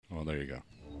well, there you go.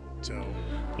 So,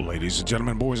 ladies and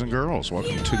gentlemen, boys and girls,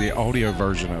 welcome to the audio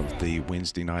version of the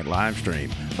Wednesday night live stream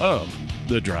of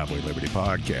the Driveway Liberty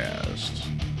podcast.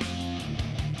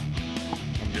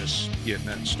 I'm just getting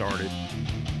that started.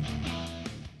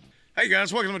 Hey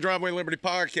guys, welcome to the Driveway Liberty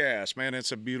podcast. Man,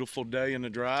 it's a beautiful day in the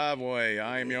driveway.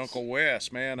 I am your Uncle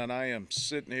Wes, man, and I am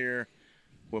sitting here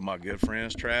with my good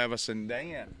friends Travis and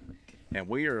Dan. And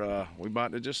we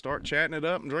about to just start chatting it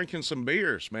up and drinking some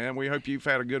beers, man. We hope you've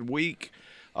had a good week.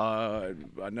 I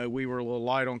know we were a little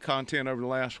light on content over the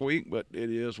last week, but it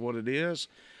is what it is.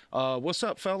 What's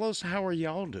up, fellas? How are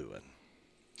y'all doing?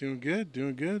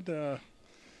 doing good.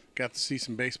 Got to see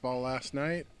some baseball last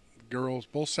night. Girls,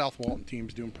 both South Walton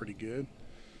teams doing pretty good.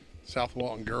 South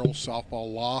Walton girls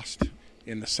softball lost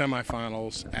in the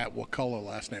semifinals at Wakulla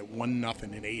last night, 1-0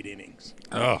 in 8 innings.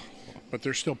 Oh. But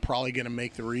they're still probably going to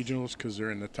make the regionals because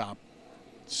they're in the top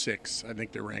 6. I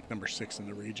think they're ranked number 6 in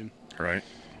the region. Right.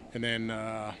 And then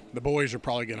the boys are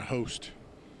probably going to host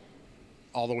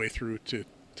all the way through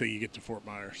till you get to Fort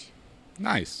Myers.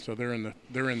 Nice. So they're in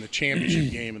the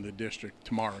championship game in the district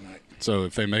tomorrow night. So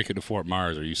if they make it to Fort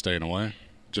Myers, are you staying away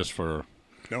just for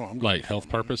health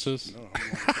purposes?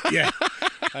 No, yeah.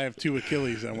 I have 2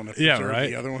 Achilles. I want to preserve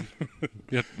the other one.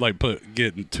 You have to,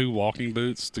 getting 2 walking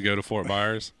boots to go to Fort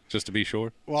Myers just to be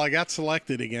sure? Well, I got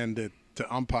selected again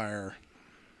to umpire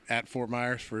at Fort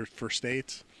Myers for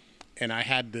states, and I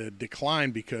had to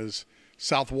decline because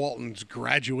South Walton's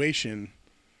graduation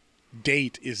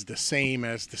date is the same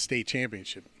as the state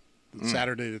championship,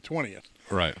 Saturday the 20th.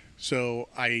 Right. So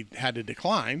I had to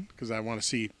decline because I want to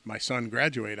see my son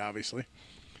graduate, obviously.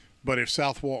 But if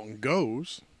South Walton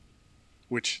goes,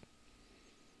 which,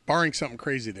 barring something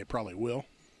crazy, they probably will.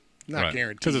 Not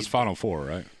guaranteed. Because it's Final Four,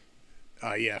 right?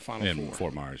 Yeah, Final Four. In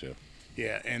Fort Myers, yeah.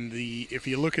 Yeah, and if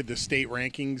you look at the state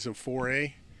rankings of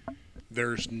 4A,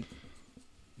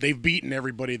 they've beaten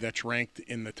everybody that's ranked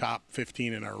in the top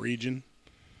 15 in our region.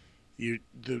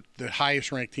 The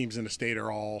highest ranked teams in the state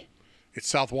are all. It's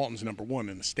South Walton's number 1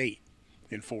 in the state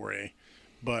in 4A,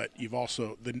 but you've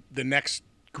also the next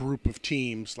group of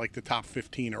teams, like the top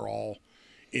 15, are all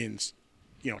in,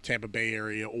 Tampa Bay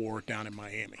area or down in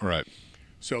Miami. Right.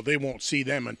 So they won't see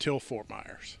them until Fort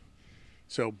Myers.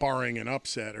 So barring an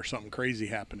upset or something crazy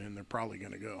happening, they're probably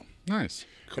going to go. Nice.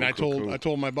 Cool, and I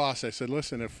told my boss, I said,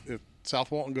 listen, if South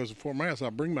Walton goes to Fort Myers,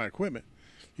 I'll bring my equipment.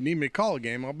 If you need me to call a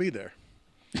game, I'll be there.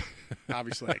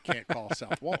 Obviously, I can't call a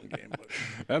South Walton game. But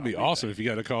that'd be awesome if you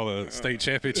got to call a state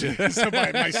championship. So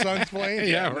my son's playing?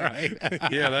 Yeah, right.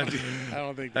 Yeah, I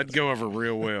don't think that'd go over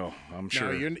real well, I'm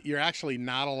sure. No, you're actually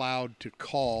not allowed to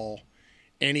call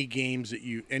any teams that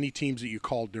you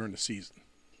called during the season.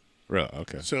 Really?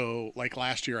 Okay. So, like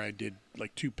last year, I did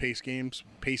 2 Pace games.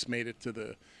 Pace made it to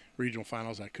the regional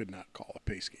finals. I could not call a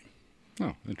Pace game.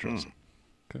 Oh, interesting.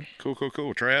 Okay. Cool.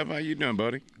 Trav, how you doing,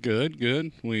 buddy? Good.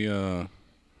 We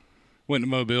went to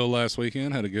Mobile last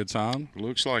weekend, had a good time.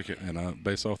 Looks like it. And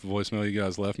based off the voicemail you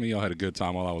guys left me, y'all had a good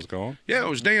time while I was gone. Yeah, it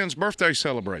was Dan's birthday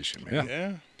celebration, man.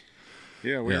 Yeah.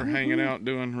 Yeah, we were hanging out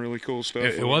doing really cool stuff.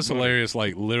 It was hilarious,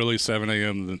 literally 7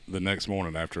 a.m. the next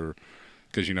morning after,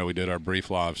 because, we did our brief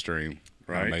live stream.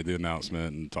 Right. I made the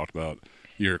announcement and talked about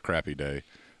your crappy day.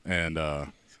 And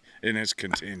it's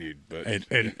continued. But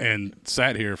and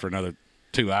sat here for another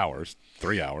 2 hours,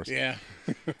 3 hours. Yeah.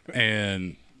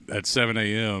 And at 7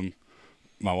 a.m.,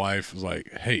 my wife was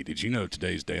like, hey, did you know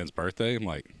today's Dan's birthday? I'm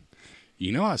like,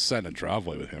 I sat in a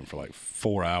driveway with him for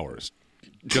 4 hours.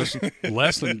 Just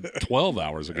less than 12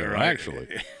 hours ago, actually.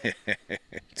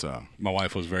 So my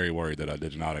wife was very worried that I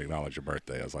did not acknowledge your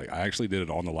birthday. I was like, I actually did it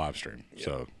on the live stream. Yep.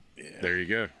 So there you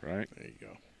go, right? There you go.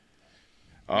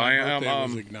 My birthday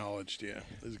was acknowledged, yeah.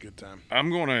 It was a good time. I'm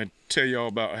going to tell y'all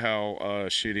about how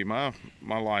shitty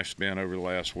my life's been over the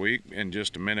last week in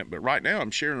just a minute. But right now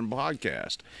I'm sharing a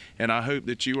podcast, and I hope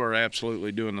that you are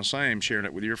absolutely doing the same, sharing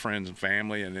it with your friends and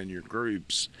family and in your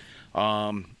groups.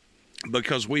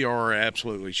 Because we are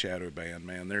absolutely shadow banned,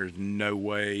 man. There's no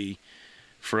way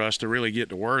for us to really get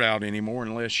the word out anymore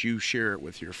unless you share it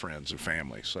with your friends and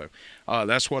family. So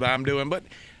that's what I'm doing. But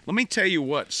let me tell you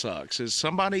what sucks is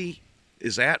somebody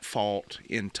is at fault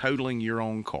in totaling your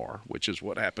own car, which is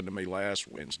what happened to me last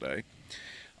Wednesday.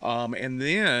 And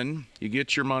then you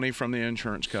get your money from the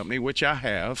insurance company, which I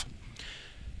have.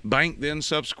 Bank then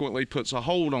subsequently puts a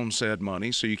hold on said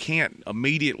money, so you can't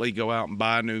immediately go out and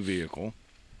buy a new vehicle.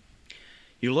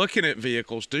 You're looking at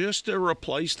vehicles just to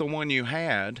replace the one you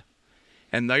had,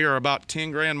 and they are about 10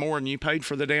 grand more than you paid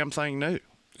for the damn thing new.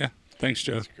 Yeah. Thanks,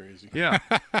 Joe. That's crazy. Yeah.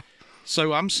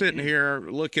 So I'm sitting here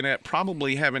looking at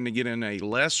probably having to get in a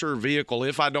lesser vehicle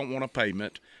if I don't want a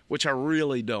payment, which I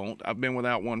really don't. I've been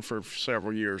without one for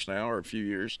several years now, or a few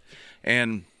years,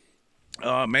 and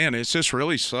man, it just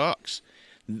really sucks.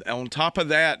 On top of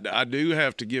that, I do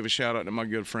have to give a shout out to my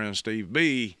good friend Steve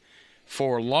B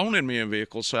for loaning me a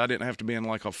vehicle, so I didn't have to be in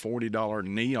like a $40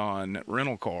 neon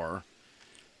rental car,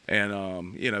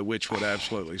 and which would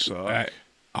absolutely suck.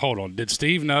 Hold on. Did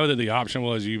Steve know that the option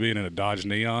was you being in a Dodge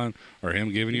Neon or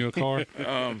him giving you a car?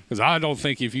 Because I don't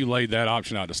think if you laid that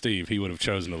option out to Steve, he would have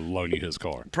chosen to loan you his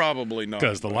car. Probably not.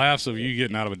 Because the laughs of you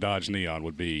getting out of a Dodge Neon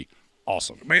would be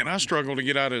awesome. Man, I struggle to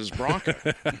get out of his Bronco.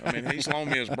 I mean, he's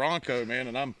loaned me his Bronco,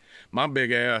 man, and my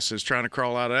big ass is trying to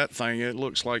crawl out of that thing. It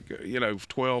looks like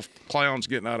 12 clowns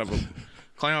getting out of a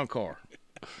clown car.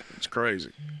 It's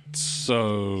crazy.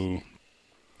 So,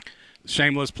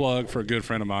 shameless plug for a good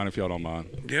friend of mine, if y'all don't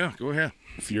mind. Yeah, go ahead.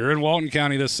 If you're in Walton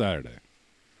County this Saturday,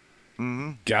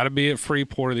 got to be at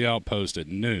Freeport of the Outpost at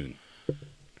noon.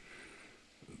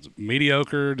 It's a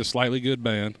mediocre to slightly good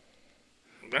band.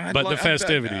 But the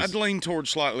festivities. I'd lean towards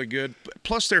slightly good.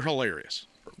 Plus, they're hilarious.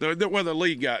 The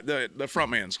lead guy, the front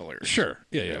man's hilarious. Sure.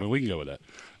 Yeah. I mean, we can go with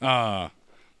that.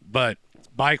 But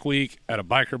bike week at a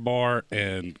biker bar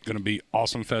and going to be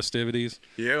awesome festivities.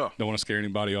 Yeah. Don't want to scare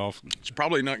anybody off. It's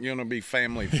probably not going to be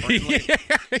family friendly.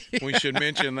 We should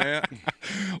mention that.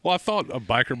 Well, I thought a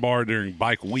biker bar during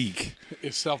bike week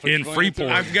It's in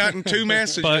Freeport. I've gotten 2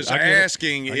 messages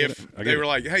asking if they were it.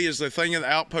 like, hey, is the thing in the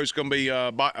Outpost going to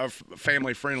be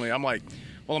family friendly? I'm like,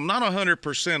 well, I'm not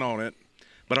 100% on it,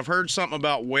 but I've heard something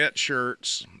about wet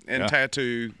shirts and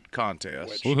tattoo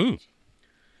contests. Woohoo.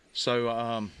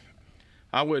 So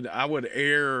I would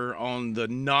err on the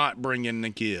not bringing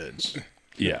the kids.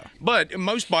 Yeah. But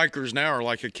most bikers now are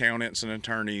like accountants and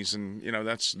attorneys, and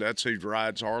that's who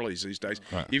rides Harleys these days.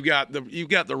 Right. You've got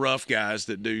the rough guys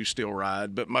that do still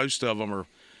ride, but most of them are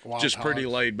Wild just pretty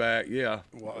hogs. laid back. Yeah,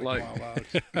 Wild hogs.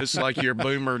 it's like your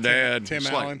boomer dad, Tim It's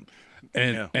Allen.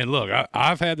 And look,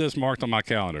 I've had this marked on my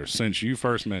calendar since you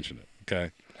first mentioned it.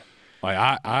 Okay. Like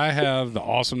I have the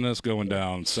awesomeness going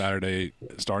down Saturday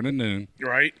starting at noon.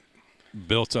 right?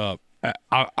 Built up.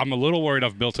 I'm a little worried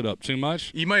I've built it up too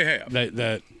much. You may have.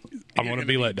 That I'm going to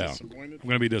be let down. disappointed? I'm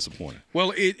going to be disappointed.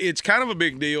 Well, it's kind of a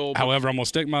big deal. However, I'm going to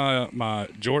stick my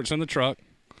jorts in the truck.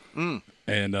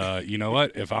 And you know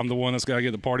what? If I'm the one that's got to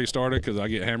get the party started because I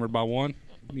get hammered by one,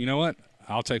 you know what?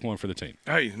 I'll take one for the team.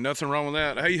 Hey, nothing wrong with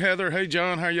that. Hey, Heather. Hey,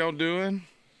 John. How y'all doing?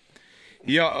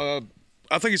 Yeah,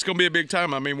 I think it's going to be a big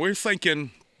time. I mean, we're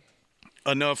thinking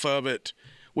enough of it.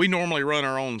 We normally run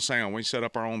our own sound. We set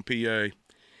up our own PA.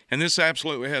 And this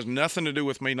absolutely has nothing to do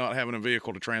with me not having a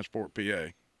vehicle to transport PA.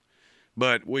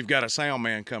 But we've got a sound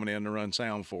man coming in to run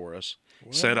sound for us,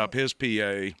 set up his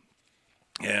PA.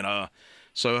 And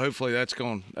so hopefully that's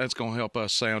going to help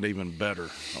us sound even better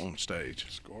on stage.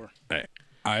 Score. Hey,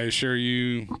 I assure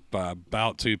you, by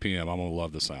about 2 p.m., I'm going to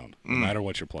love the sound, no matter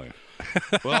what you're playing.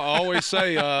 Well, I always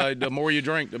say the more you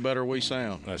drink, the better we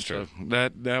sound. That's true. So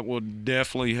that will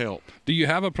definitely help. Do you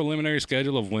have a preliminary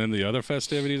schedule of when the other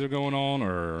festivities are going on,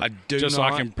 or I do just so I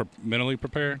not. can mentally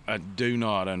prepare? I do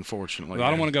not, unfortunately. I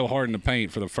don't want to go hard in the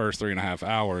paint for the first 3.5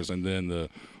 hours, and then the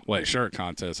wet shirt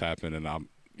contest happen, and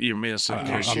You're missing.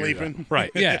 You're sleeping. right.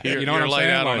 Yeah, You're, you know what you're I'm laid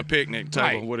saying? out on a Like, picnic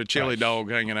table right, with a chili right.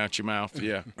 dog hanging out your mouth.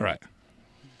 Yeah. right.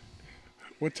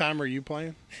 What time are you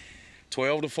playing?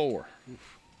 12 to 4.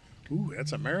 Ooh,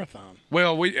 that's a marathon.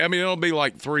 Well, it'll be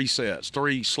like 3 sets,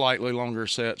 3 slightly longer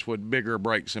sets with bigger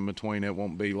breaks in between. It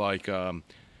won't be like, going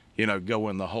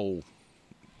the whole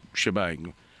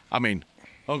shebang. I mean,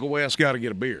 Uncle Wes got to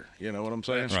get a beer. You know what I'm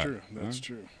saying? That's Right. true. That's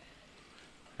true.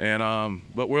 And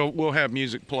but we'll have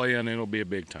music playing. It'll be a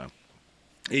big time,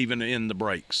 even in the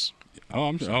breaks.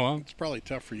 It's probably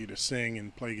tough for you to sing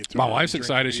and play guitar. My and wife's drink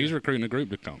excited. beer. She's recruiting a group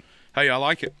to come. Hey, I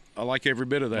like it. I like every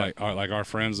bit of that. Like our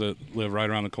friends that live right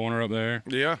around the corner up there.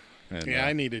 Yeah. And, Yeah,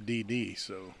 I need a DD,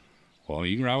 so well,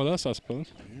 you can ride with us, I suppose.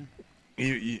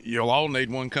 You'll all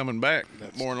need one coming back,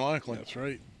 more than likely. that's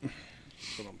right.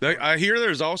 I hear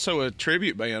there's also a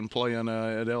tribute band playing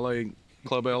at LA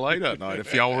Club LA that night.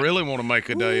 If y'all really want to make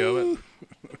a day of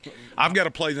it, I've got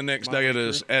to play the next day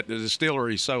at the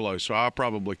distillery solo, so I'll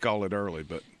probably call it early.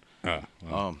 But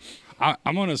I'm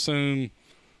going to assume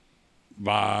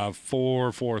by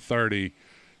 4:30,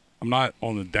 I'm not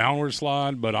on the downward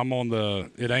slide, but I'm on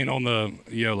the. It ain't on the.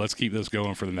 Let's keep this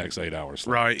going for the next 8 hours.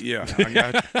 Slide. right, yeah, I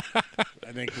got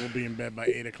I think we'll be in bed by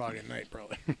 8 o'clock at night,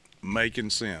 probably. making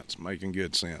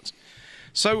good sense.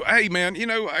 So, hey, man,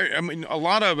 I mean, a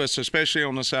lot of us, especially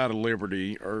on the side of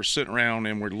Liberty, are sitting around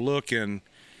and we're looking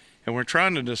and we're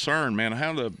trying to discern, man,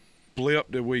 how the blip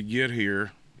did we get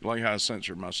here? Like how I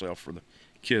censored myself for the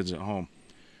kids at home.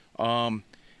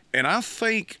 And I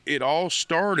think it all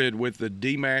started with the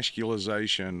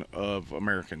demasculization of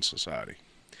American society,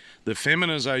 the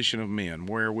feminization of men,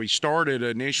 where we started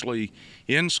initially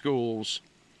in schools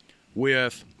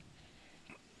with,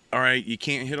 all right, you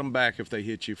can't hit them back if they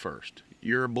hit you first.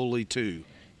 You're a bully too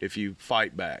if you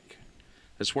fight back.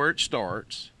 That's where it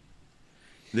starts.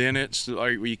 Then it's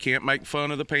like, well, you can't make fun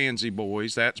of the pansy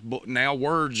boys. Now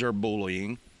words are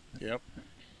bullying. Yep.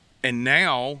 And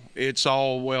now it's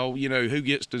all, well, who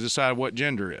gets to decide what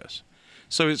gender is.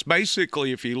 So it's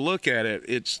basically, if you look at it,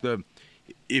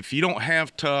 if you don't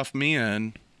have tough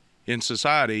men in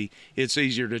society, it's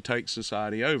easier to take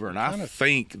society over. And I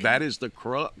think that is the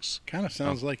crux. Kind of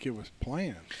sounds like it was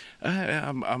planned.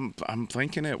 I'm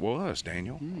thinking it was,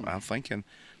 Daniel. I'm thinking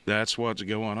that's what's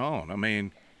going on. I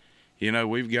mean,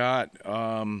 we've got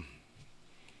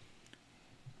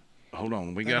hold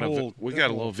on. We got a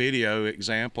little video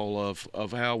example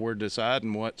of how we're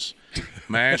deciding what's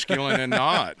masculine and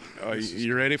not.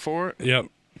 You ready for it? Yep.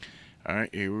 All right,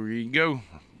 here we go.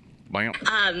 Bam.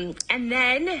 And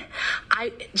then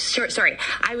I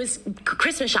was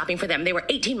Christmas shopping for them. They were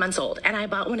 18 months old, and I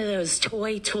bought one of those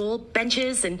toy tool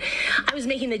benches, and I was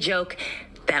making the joke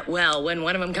that, well, when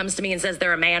one of them comes to me and says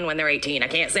they're a man when they're 18, I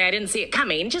can't say I didn't see it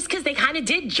coming, just because they kind of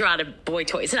did draw to boy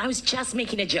toys, and I was just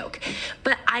making a joke.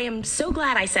 But I am so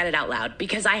glad I said it out loud,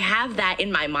 because I have that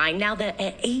in my mind now that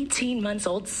at 18 months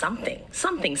old, something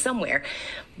somewhere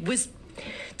was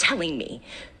telling me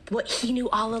what he knew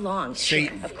all along.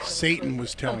 Satan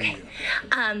was telling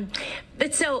you.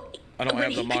 But so I don't when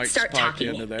have the he mic could start spiked talking,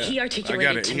 into that. he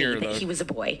articulated to me here, that though. he was a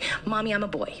boy. Mommy, I'm a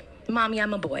boy. Mommy,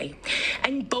 I'm a boy.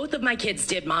 And both of my kids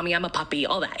did Mommy, I'm a puppy,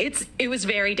 all that. It was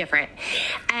very different.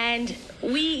 And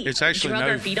we It's actually drug no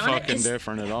our feet on it. fucking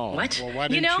different at all. What? Well, why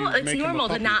didn't you it's make him a normal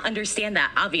to puppy? not understand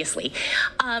that, obviously.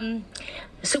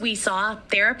 So we saw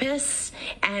therapists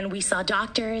and we saw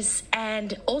doctors,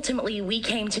 and ultimately we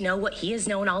came to know what he has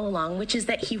known all along, which is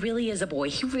that he really is a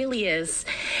boy. He really is.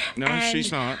 No, And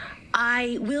she's not.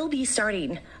 I will be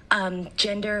starting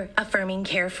gender affirming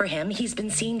care for him. He's been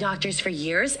seeing doctors for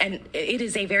years, and it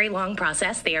is a very long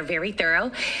process. They are very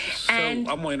thorough. So And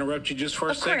I'm going to interrupt you just for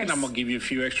a Of second. course. I'm going to give you a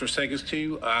few extra seconds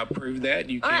too. I approve that.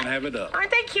 You can have it up. Aren't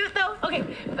they cute though? Okay.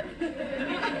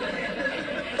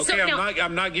 So, Okay, no.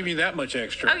 I'm not giving you that much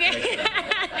extra. Okay.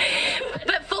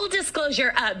 But full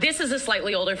disclosure, this is a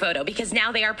slightly older photo because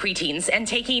now they are preteens, and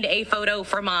taking a photo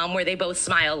for mom where they both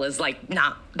smile is like,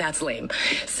 nah, that's lame.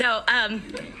 So,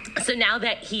 so now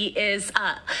that he is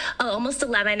almost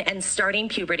 11 and starting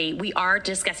puberty, we are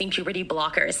discussing puberty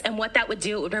blockers and what that would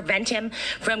do. It would prevent him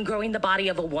from growing the body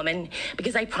of a woman,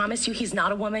 because I promise you he's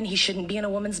not a woman. He shouldn't be in a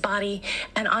woman's body.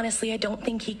 And honestly, I don't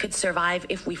think he could survive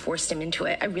if we forced him into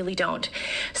it. I really don't.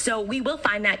 So we will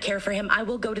find that care for him. I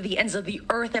will go to the ends of the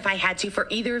earth if I had to for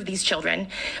either of these children.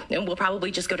 And we'll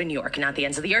probably just go to New York, not the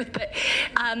ends of the earth. But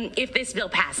if this bill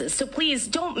passes. So please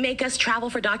don't make us travel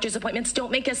for doctor's appointments.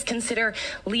 Don't make us consider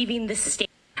leaving the state.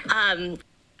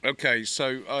 Okay,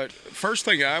 so first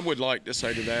thing I would like to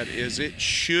say to that is it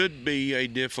should be a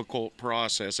difficult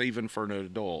process, even for an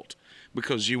adult,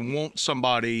 because you want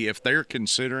somebody, if they're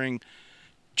considering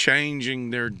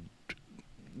changing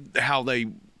how they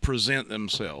present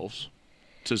themselves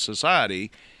to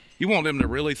society, you want them to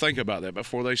really think about that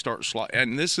before they start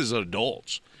and this is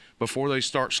adults, before they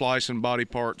start slicing body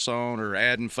parts on or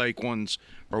adding fake ones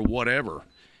or whatever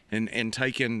and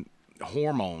taking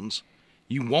hormones.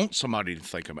 You want somebody to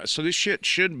think about it. So this shit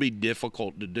should be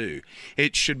difficult to do.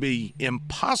 It should be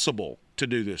impossible to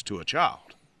do this to a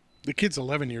child. The kid's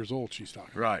 11 years old, she's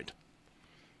talking. Right.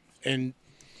 And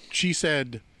she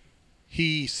said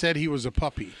he was a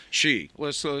puppy.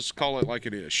 Let's call it like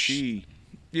it is. She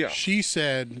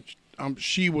said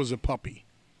she was a puppy.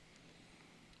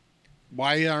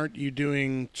 Why aren't you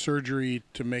doing surgery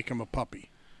to make him a puppy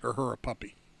or her a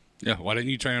puppy? Yeah, why didn't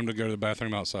you train them to go to the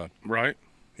bathroom outside? Right.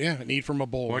 Yeah, and eat from a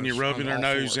bowl. When you're rubbing their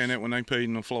nose in it when they pee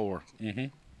in the floor. Mm-hmm.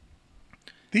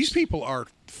 These people are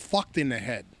fucked in the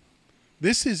head.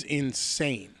 This is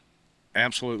insane.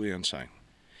 Absolutely insane.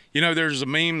 There's a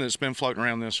meme that's been floating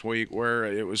around this week where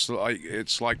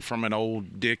it's like from an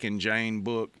old Dick and Jane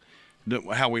book,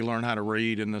 how we learned how to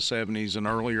read in the 70s and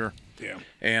earlier. Yeah.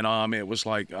 And it was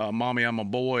like, Mommy, I'm a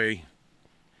boy.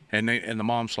 And the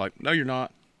mom's like, no, you're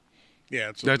not.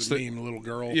 Yeah, That's the meme, little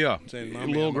girl. Yeah, saying,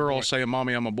 little girl saying,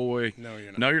 Mommy, I'm a boy. No,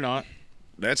 you're not. No, you're not.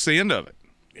 That's the end of it.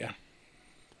 Yeah.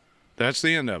 That's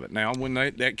the end of it. Now, when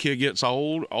that kid gets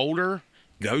older,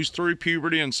 goes through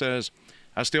puberty and says,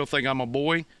 I still think I'm a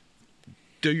boy,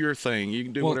 do your thing. You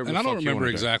can do whatever the fuck you want to do. And I don't remember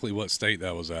exactly what state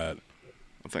that was at.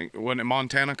 I think, wasn't it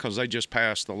Montana? Because they just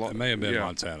passed the law. It may have been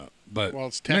Montana. But well,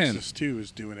 it's Texas, too,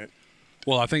 is doing it.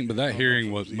 Well, I think, but that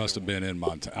hearing was must have either been in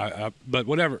Montana. But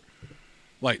whatever.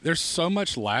 Like, there's so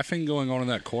much laughing going on in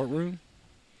that courtroom,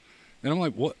 and I'm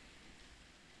like, what?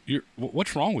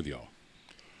 What's wrong with y'all?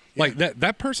 Yeah. Like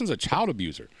that person's a child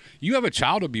abuser. You have a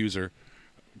child abuser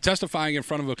testifying in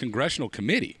front of a congressional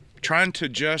committee, trying to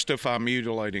justify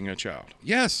mutilating a child.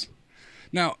 Yes.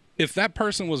 Now, if that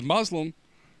person was Muslim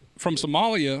from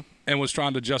Somalia and was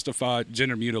trying to justify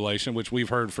gender mutilation, which we've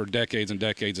heard for decades and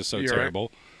decades is so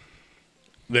terrible,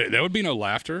 there would be no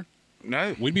laughter.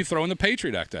 No. We'd be throwing the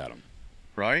Patriot Act at them.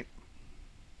 Right.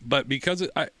 But because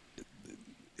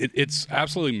it's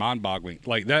absolutely mind-boggling.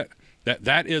 Like that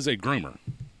is a groomer.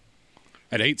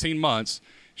 At 18 months,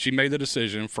 she made the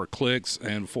decision for clicks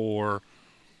and for,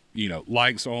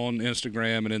 likes on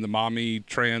Instagram and in the mommy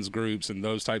trans groups and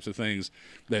those types of things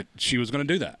that she was going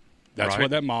to do that. That's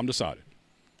what that mom decided.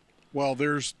 Well,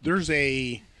 there's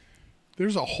a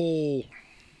whole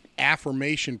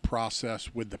affirmation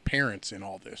process with the parents in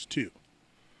all this too.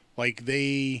 Like,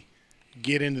 they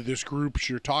get into this group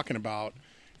you're talking about,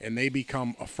 and they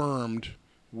become affirmed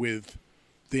with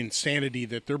the insanity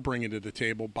that they're bringing to the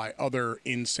table by other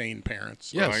insane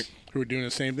parents, who are doing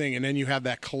the same thing. And then you have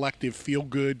that collective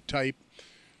feel-good type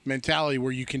mentality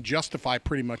where you can justify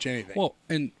pretty much anything. Well,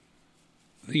 and,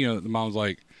 the mom's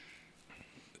like,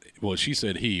 well, she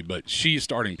said but she's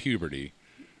starting puberty,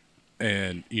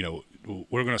 and,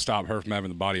 we're going to stop her from having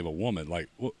the body of a woman. Like,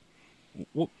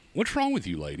 what's wrong with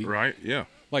you, lady? Right, yeah.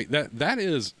 Like, that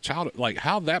is like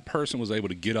how that person was able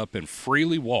to get up and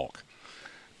freely walk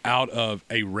out of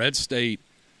a red state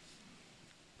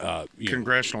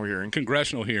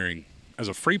congressional hearing as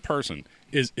a free person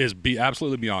is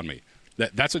absolutely beyond me.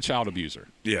 That's a child abuser.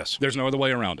 Yes. There's no other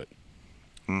way around it.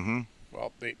 Mm-hmm.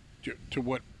 Well, to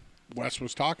what Wes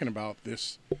was talking about,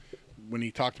 when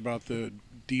he talked about the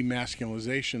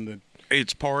demasculinization,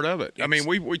 it's part of it. I mean,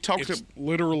 we talked. It's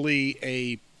literally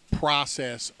a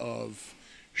process of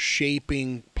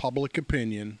shaping public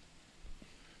opinion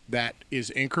that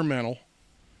is incremental,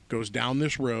 goes down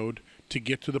this road to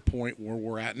get to the point where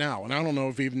we're at now. And I don't know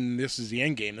if even this is the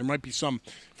end game. There might be some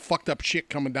fucked up shit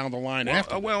coming down the line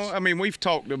after this. Well, I mean,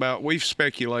 we've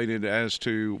speculated as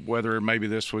to whether maybe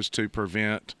this was to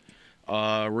prevent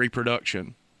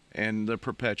reproduction and the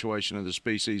perpetuation of the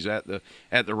species at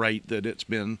the rate that it's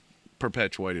been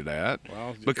perpetuated at.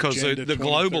 Well, because the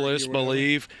globalists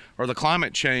believe, or the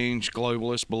climate change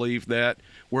globalists believe, that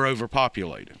we're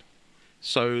overpopulated.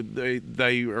 So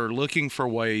they are looking for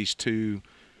ways to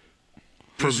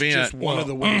prevent. Just one of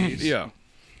the ways. Yeah.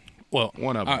 Well,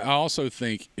 one of them. I also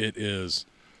think it is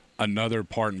another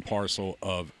part and parcel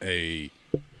of a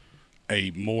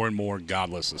more and more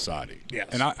godless society. Yes.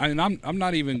 And I'm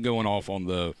not even going off on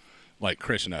the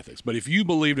Christian ethics, but if you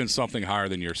believed in something higher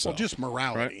than yourself, just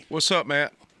morality. Right. What's up,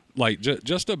 Matt? Like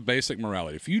just a basic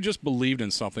morality. If you just believed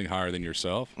in something higher than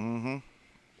yourself. Mm-hmm.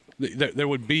 There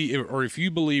would be, or if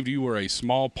you believed you were a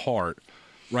small part,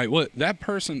 right? That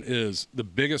person is the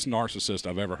biggest narcissist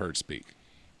I've ever heard speak.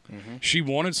 Mm-hmm. She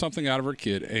wanted something out of her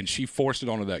kid, and she forced it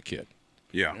onto that kid.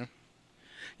 Yeah.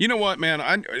 You know what, man?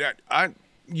 I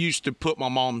used to put my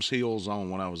mom's heels on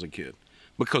when I was a kid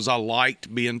because I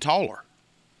liked being taller,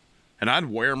 and I'd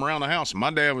wear them around the house. And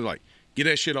my dad was like, "Get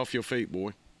that shit off your feet,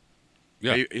 boy."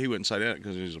 Yeah. He wouldn't say that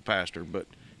because he was a pastor, but.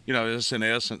 That's in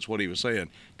essence what he was saying.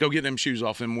 Go get them shoes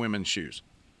off, them women's shoes.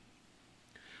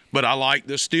 But I like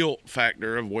the stilt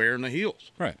factor of wearing the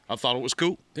heels. Right. I thought it was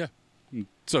cool. Yeah.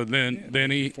 So then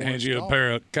he hands you a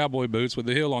pair of cowboy boots with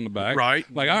the heel on the back. Right.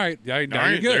 Like, all right, you're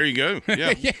good. There you go.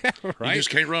 Yeah. Yeah, right. You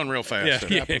just can't run real fast.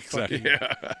 Yeah, exactly.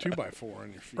 2x4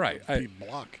 on your feet. Right.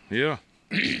 Block. Yeah.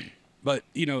 But,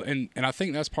 and I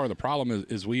think that's part of the problem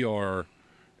is we are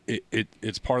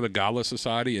it's part of the godless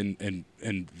society, and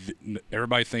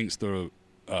everybody thinks the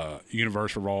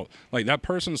universe revolves. Like, that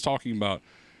person's talking about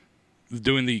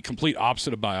doing the complete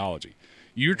opposite of biology.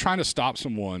 You're trying to stop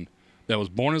someone that was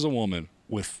born as a woman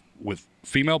with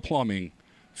female plumbing,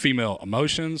 female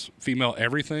emotions, female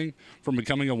everything from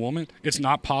becoming a woman. It's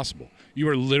not possible. You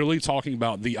are literally talking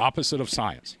about the opposite of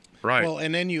science. Right. Well,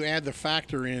 and then you add the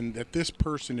factor in that this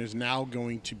person is now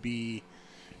going to be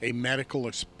a medical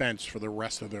expense for the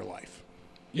rest of their life.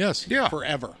 Yes. Yeah.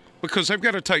 Forever. Because they've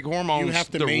got to take hormones you have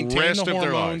to the maintain rest the of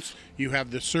their hormones, life. You have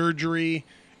the surgery,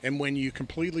 and when you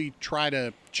completely try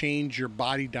to change your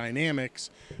body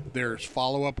dynamics, there's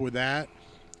follow-up with that.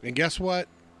 And guess what?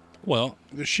 Well,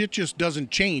 the shit just doesn't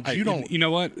change. You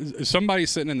know what? Somebody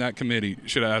sitting in that committee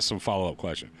should have asked some follow-up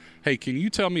question. Hey, can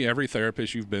you tell me every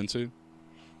therapist you've been to?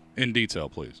 In detail,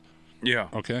 please. Yeah.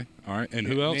 Okay. All right. And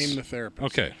who else? Name the therapist.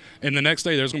 Okay. And the next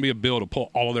day, there's going to be a bill to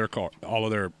pull all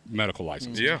of their medical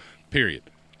licenses. Yeah. Period.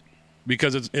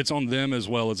 because it's on them as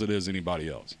well as it is anybody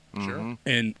else. Sure.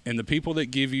 And the people that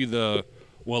give you the,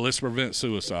 well, let's prevent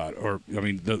suicide, or I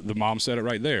mean, the mom said it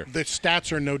right there. The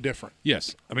stats are no different.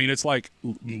 Yes, I mean it's like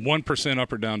 1%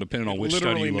 up or down depending on which study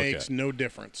you Literally look makes at. no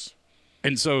difference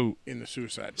And so in the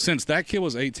suicide rate. since that kid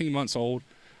was 18 months old,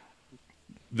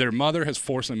 their mother has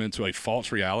forced them into a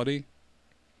false reality.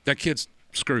 That kid's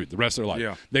screwed the rest of their life.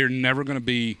 Yeah. They're never going to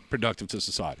be productive to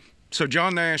society. So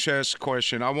John Nash asked a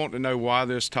question. I want to know why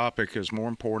this topic is more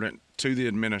important to the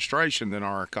administration than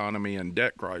our economy and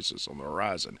debt crisis on the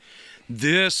horizon.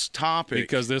 This topic,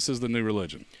 Because this is the new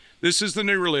religion. this is the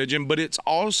new religion, but it's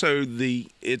also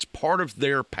it's part of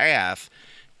their path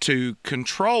to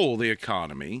control the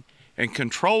economy and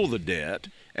control the debt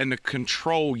and to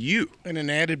control you. And an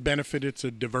added benefit, it's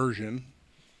a diversion.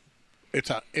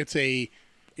 It's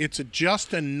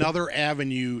just another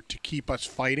avenue to keep us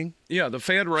fighting. Yeah, the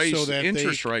Fed raised So that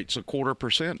interest rates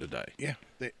 0.25% today. Yeah.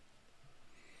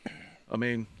 I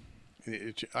mean,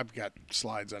 I've got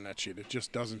slides on that shit. It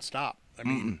just doesn't stop. I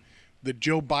mean, the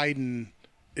Joe Biden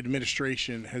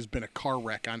administration has been a car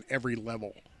wreck on every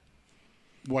level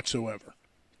whatsoever.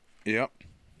 yep.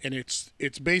 And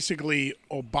it's basically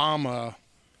Obama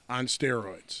on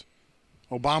steroids.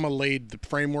 Obama laid the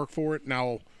framework for it.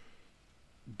 Now,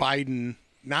 Biden,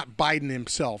 not Biden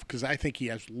himself, because I think he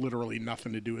has literally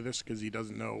nothing to do with this because he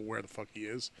doesn't know where the fuck he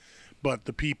is. But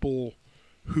the people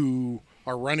who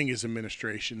are running his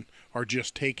administration are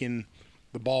just taking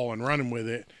the ball and running with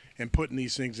it and putting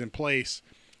these things in place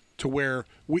to where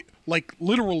we, like,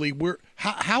 literally,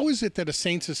 how is it that a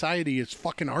sane society is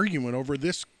fucking arguing over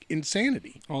this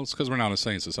insanity? Well, it's because we're not a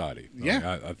sane society.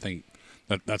 Yeah. I think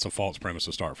that's a false premise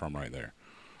to start from right there.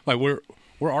 Like we're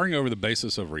arguing over the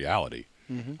basis of reality.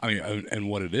 I mean, and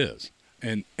what it is.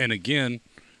 And again,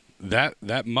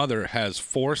 that mother has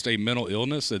forced a mental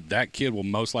illness that kid will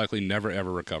most likely never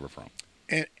ever recover from.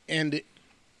 And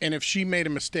if she made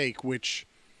a mistake, which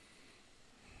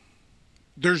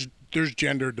there's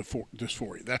gender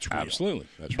dysphoria, that's real. Absolutely,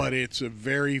 that's But right. it's a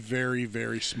very, very,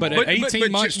 very small. But at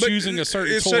 18 months, choosing a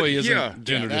certain toy isn't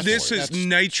gender dysphoria. This is That's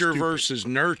nature stupid. versus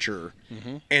nurture.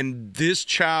 And this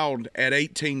child at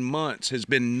 18 months has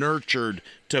been nurtured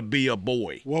to be a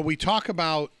boy. Well, we talk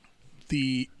about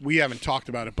we haven't talked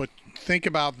about it, but think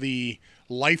about the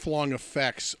lifelong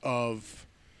effects of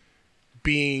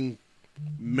being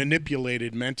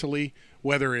manipulated mentally,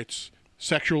 whether it's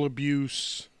sexual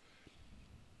abuse,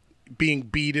 being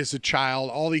beat as a child,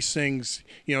 all these things.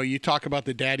 You know, you talk about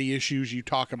the daddy issues, you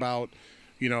talk about,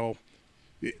 you know,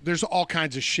 there's all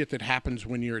kinds of shit that happens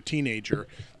when you're a teenager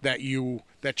that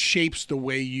shapes the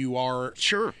way you are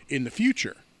in the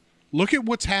future. Look at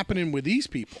what's happening with these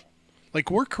people. Like,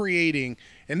 we're creating,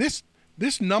 and this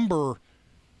number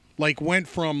like went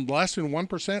from less than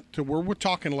 1% to where we're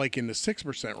talking like in the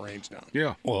 6% range now.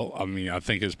 Yeah. Well, I mean, I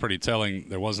think it's pretty telling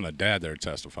there wasn't a dad there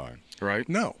testifying. Right.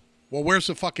 No. Well, where's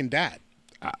the fucking dad?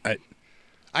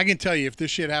 I can tell you, if this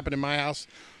shit happened in my house,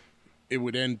 it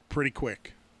would end pretty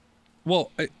quick.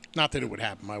 Well, not that it would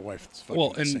happen. My wife is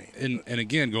fucking insane. And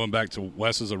again, going back to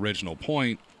Wes's original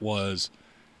point was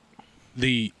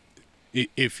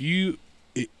if you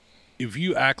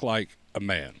act like a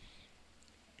man,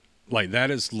 like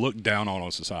that is looked down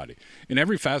on society in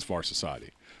every fast bar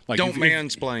society. Like don't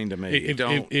mansplain to me.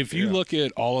 If you look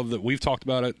at all of we've talked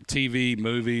about it, TV,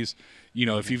 movies. You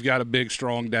know, if you've got a big,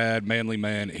 strong dad, manly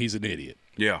man, he's an idiot.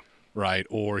 Yeah. Right.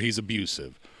 Or he's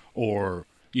abusive. Or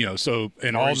you know, so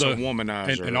and or all he's the a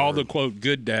womanizer and all the quote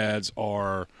good dads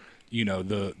are, you know,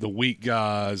 the weak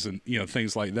guys and you know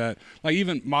things like that. Like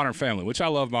even Modern Family, which I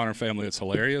love Modern Family, it's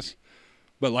hilarious.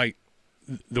 But like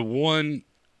the one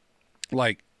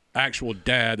like actual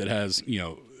dad that has, you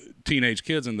know, teenage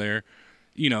kids in there,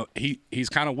 you know, he's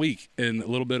kind of weak and a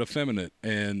little bit effeminate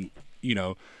and you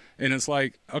know, and it's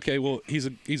like, okay, well, he's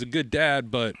a good dad,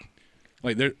 but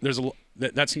like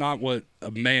that's not what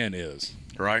a man is.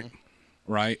 Right.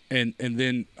 Right. And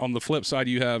then on the flip side,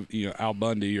 you have, you know, Al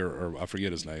Bundy or I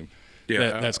forget his name.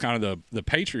 Yeah. That's kind of the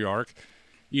patriarch,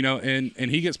 you know, and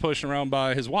he gets pushed around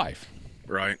by his wife.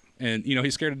 Right. And, you know,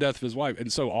 he's scared to death of his wife.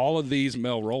 And so all of these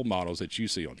male role models that you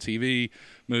see on TV,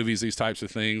 movies, these types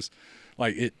of things,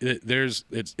 like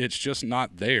it's just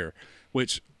not there,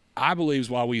 which I believe is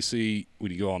why we see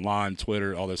when you go online,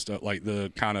 Twitter, all this stuff, like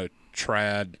the kind of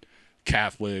trad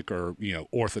Catholic or, you know,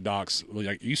 Orthodox,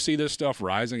 like you see this stuff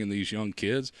rising in these young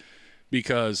kids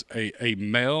because a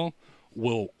male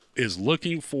is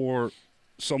looking for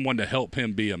someone to help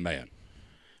him be a man.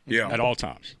 Yeah. At all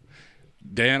times.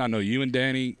 Dan, I know you and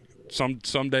Danny some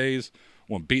days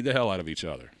want to beat the hell out of each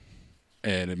other.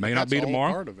 And it may not be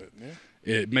tomorrow. Part of it, yeah.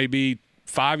 It may be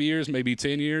 5 years, maybe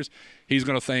 10 years, he's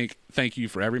going to thank you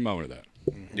for every moment of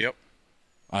that. Yep.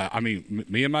 I mean,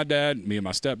 me and my dad, me and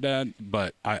my stepdad,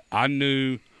 but I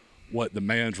knew what the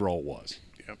man's role was.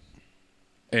 Yep.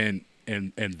 And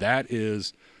that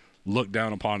is looked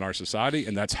down upon in our society,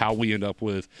 and that's how we end up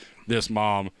with this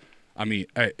mom. I mean,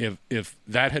 if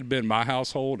that had been my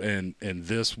household and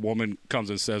this woman comes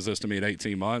and says this to me at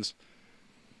 18 months,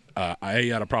 I'd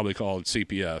have probably called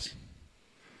CPS,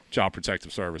 Child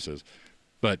Protective Services.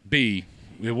 But B,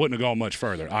 it wouldn't have gone much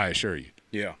further, I assure you.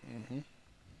 Yeah. Mm-hmm.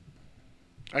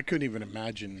 I couldn't even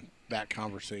imagine that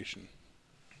conversation.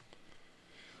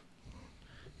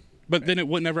 But then it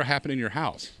would never happen in your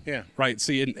house. Yeah. Right?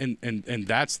 See, and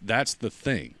that's the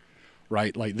thing,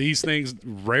 right? Like, these things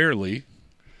rarely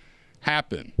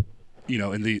happen, you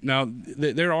know.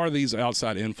 There are these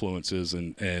outside influences,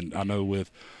 and I know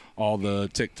with all the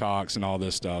TikToks and all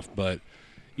this stuff, but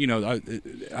you know,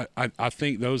 I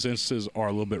think those instances are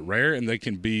a little bit rare, and they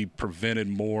can be prevented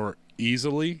more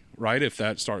easily, right? If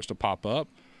that starts to pop up,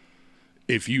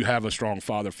 if you have a strong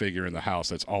father figure in the house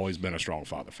that's always been a strong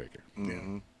father figure.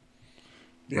 Mm-hmm.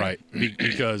 Yeah. Right,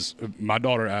 because my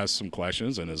daughter asked some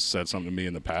questions and has said something to me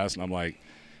in the past, and I'm like,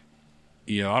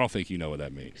 you know, I don't think you know what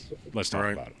that means. Let's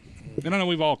talk about it. And I know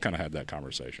we've all kind of had that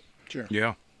conversation. Sure.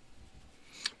 Yeah.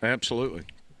 Absolutely.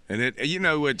 And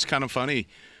it's kind of funny.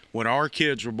 When our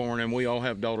kids were born, and we all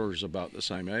have daughters about the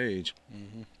same age,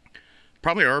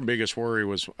 probably our biggest worry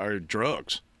was our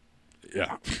drugs.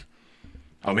 Yeah.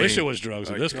 I wish it was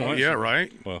drugs at this point. Yeah, right?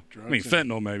 Well, Drugs, I mean,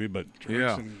 fentanyl maybe, but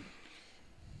Yeah. And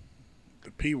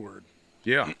the P word.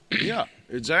 Yeah. Yeah,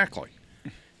 exactly.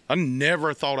 I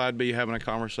never thought I'd be having a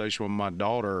conversation with my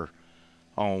daughter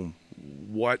on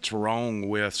what's wrong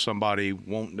with somebody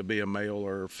wanting to be a male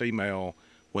or a female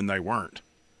when they weren't.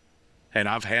 And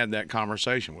I've had that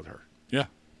conversation with her. yeah.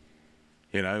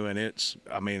 You know, and it's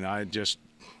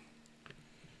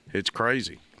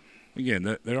crazy.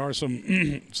 Again, there are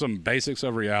some basics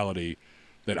of reality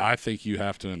that I think you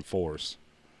have to enforce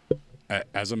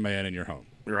as a man in your home.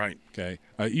 Right. Okay.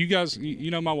 You guys,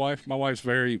 you know my wife. My wife's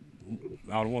very,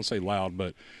 I don't want to say loud,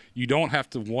 but you don't have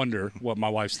to wonder what my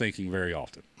wife's thinking very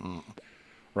often.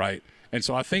 Right. And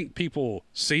so I think people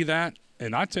see that,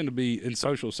 and I tend to be in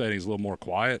social settings a little more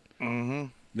quiet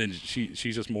than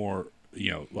she's just more,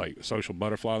 you know, like social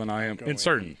butterfly than I am in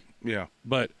certain. Yeah.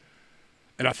 But,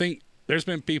 and I think there's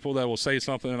been people that will say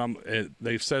something, and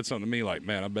they've said something to me like,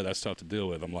 man, I bet that's tough to deal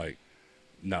with. I'm like,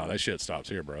 no, that shit stops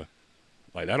here, bro.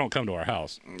 Like, that don't come to our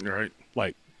house. Right.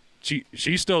 Like,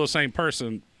 she's still the same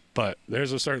person, but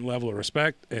there's a certain level of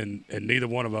respect, and neither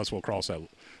one of us will cross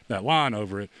that line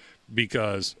over it,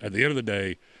 because at the end of the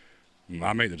day,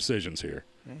 I make the decisions here.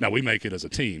 Now, we make it as a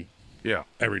team. Yeah.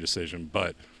 Every decision,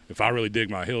 but if I really dig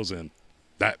my heels in,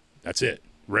 that's it.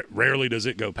 Rarely does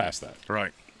it go past that.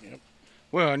 Right. Yep.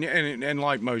 Well, and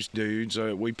like most dudes,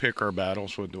 we pick our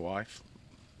battles with the wife.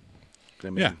 I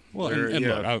mean, Yeah. Well, and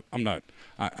yeah. look,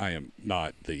 I am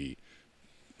not the.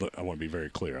 I want to be very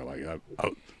clear. Like, I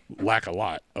lack a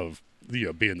lot of, you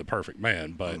know, being the perfect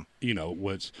man, but you know,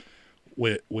 what's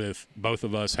with both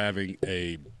of us having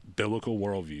a biblical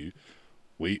worldview,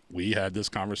 we had this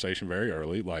conversation very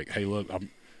early. Like, hey, look, I'm,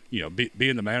 you know,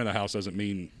 being the man of the house doesn't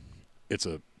mean it's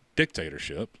a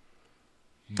dictatorship,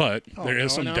 but there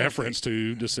is some deference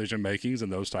to decision makings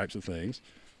and those types of things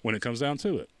when it comes down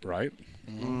to it, right?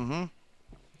 Mm-hmm.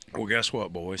 Well, guess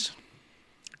what, boys?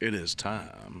 It is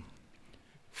time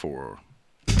for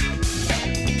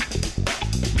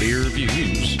beer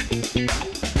reviews.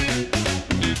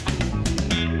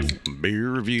 Beer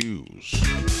reviews.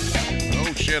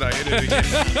 Oh shit! I hit it again.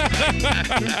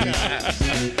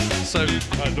 So,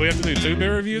 Do we have to do 2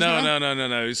 beer reviews?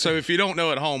 no. So, if you don't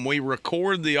know at home, we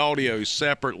record the audio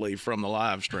separately from the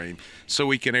live stream, so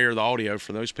we can air the audio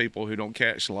for those people who don't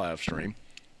catch the live stream,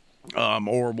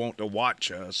 or want to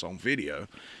watch us on video.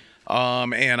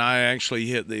 And I actually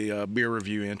hit the beer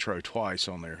review intro twice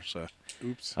on there. So,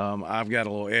 oops. I've got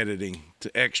a little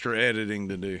extra editing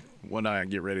to do when I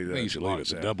get ready to. I think you should leave it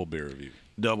to double beer review.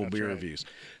 Double beer reviews.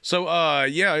 So,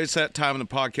 yeah, it's that time in the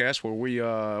podcast where we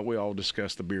all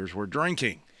discuss the beers we're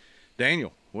drinking.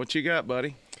 Daniel, what you got,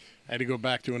 buddy? I had to go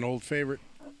back to an old favorite,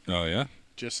 Oh yeah.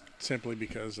 just simply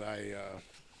because I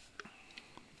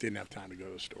didn't have time to go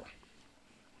to the store.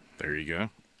 There you go.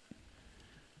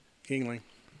 Yingling.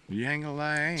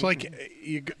 Yang-a-lang. It's like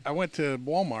I went to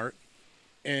Walmart,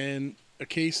 and a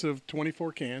case of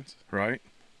 24 cans Right.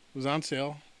 was on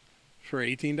sale for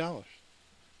 $18.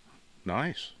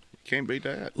 Nice. Can't beat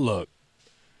that. Look,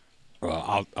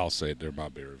 I'll say it during my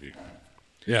beer review.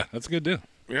 Yeah, that's a good deal.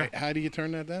 Yeah. How do you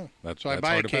turn that down? That's So I buy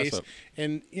a hard to pass case, up.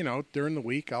 and you know, during the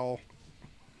week I'll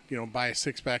buy a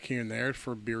 6-pack here and there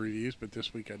for beer reviews, but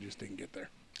this week I just didn't get there.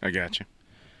 I got you.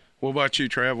 What about you,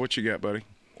 Trav? What you got, buddy?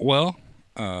 Well,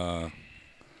 to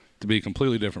be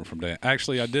completely different from Dan,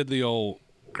 actually, I did the old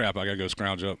crap. I got to go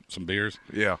scrounge up some beers.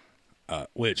 Yeah.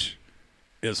 Which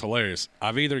is hilarious.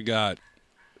 I've either got,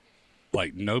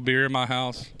 like, no beer in my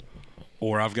house,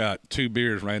 or I've got 2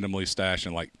 beers randomly stashed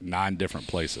in, like, 9 different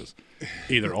places.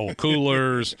 Either old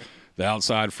coolers, the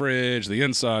outside fridge, the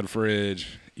inside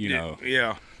fridge,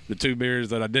 Yeah. the 2 beers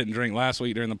that I didn't drink last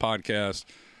week during the podcast.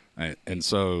 And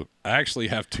so I actually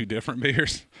have 2 different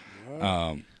beers.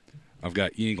 I've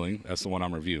got Yingling. That's the one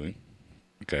I'm reviewing.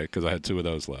 Okay, because I had 2 of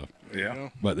those left. Yeah.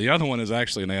 But the other one is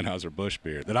actually an Anheuser-Busch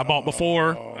beer that I bought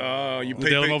before You the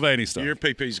Dylan Mulvaney stuff. Your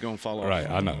PP's going to fall off. Right,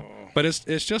 I know. But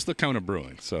it's just the Kona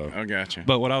Brewing. So I got you.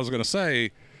 But what I was going to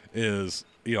say is,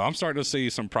 I'm starting to see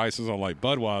some prices on, like,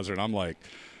 Budweiser, and I'm like,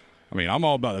 I'm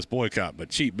all about this boycott, but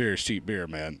cheap beer is cheap beer,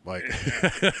 man. Like,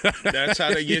 That's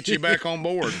how they get you back on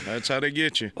board. That's how they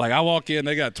get you. like I walk in,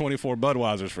 they got 24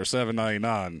 Budweisers for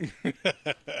 $7.99.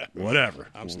 Whatever.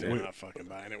 I'm still not fucking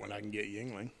buying it when I can get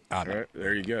Yingling. I know. Right,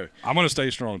 there you go. I'm gonna stay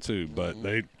strong too, but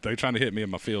they trying to hit me in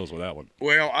my feels with that one.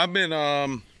 Well, I've been,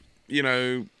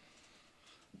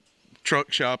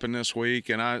 truck shopping this week,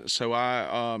 and I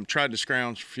tried to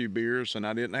scrounge a few beers, and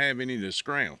I didn't have any to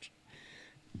scrounge.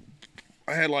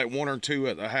 I had like 1 or 2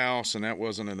 at the house, and that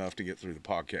wasn't enough to get through the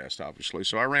podcast, obviously.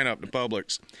 So I ran up to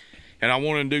Publix, and I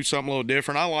wanted to do something a little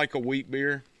different. I like a wheat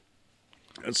beer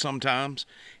sometimes,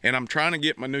 and I'm trying to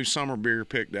get my new summer beer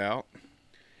picked out.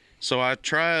 So I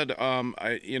tried,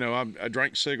 I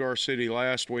drank Cigar City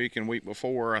last week and week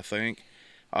before, I think.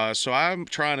 So I'm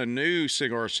trying a new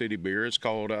Cigar City beer. It's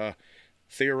called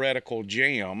Theoretical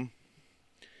Jam.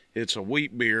 It's a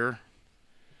wheat beer,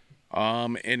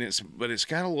 and it's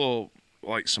got a little,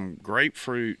 like, some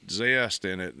grapefruit zest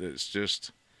in it that's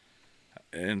just,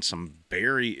 and some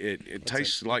berry. It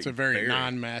tastes like it's a very berry.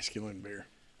 non-masculine beer.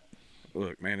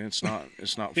 Look, man, it's not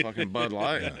fucking Bud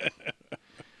Light.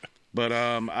 But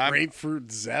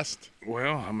Grapefruit zest.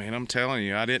 well, I'm telling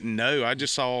you, I didn't know. I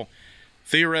just saw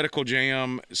Theoretical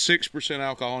Jam, 6%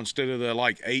 alcohol instead of the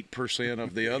like 8%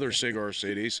 of the other Cigar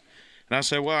Cities, and I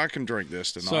said, well, I can drink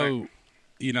this tonight. So,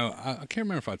 I can't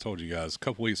remember if I told you guys a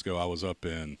couple weeks ago I was up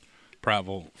in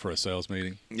Prattville for a sales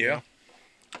meeting. Yeah.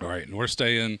 All right, and we're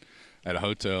staying at a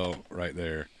hotel right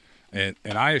there, and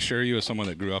I assure you, as someone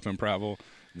that grew up in Prattville,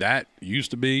 that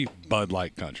used to be Bud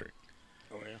Light country.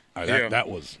 Oh yeah. That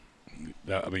was.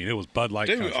 It was Bud Light.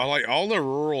 Dude, country. I like all the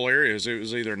rural areas. It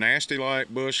was either Nasty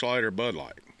Light, Bush Light, or Bud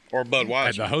Light, or Budweiser.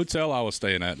 At the hotel I was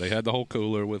staying at, they had the whole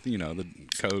cooler with the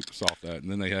Coke, soft that,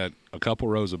 and then they had a couple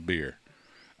rows of beer,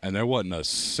 and there wasn't a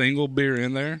single beer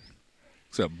in there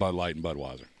except Bud Light and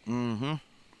Budweiser. Mm-hmm.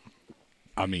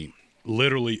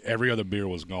 Literally every other beer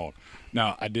was gone.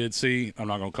 Now I did see. I'm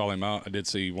not gonna call him out. I did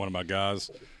see one of my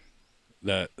guys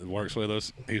that works with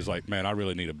us. He's like, man, I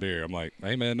really need a beer. I'm like,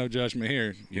 hey man, no judgment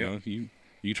here.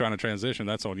 You trying to transition,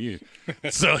 that's on you.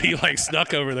 So he like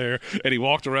snuck over there and he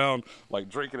walked around like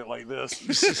drinking it like this.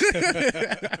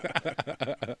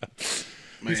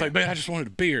 He's like, man, I just wanted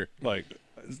a beer. Like,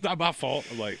 it's not my fault.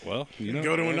 I'm like, well,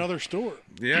 Go to another store.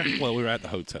 Yeah. Well, we were at the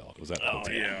hotel. It was at the Oh,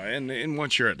 hotel. yeah. And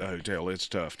once you're at the hotel, it's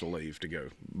tough to leave to go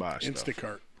buy stuff.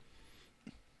 Instacart.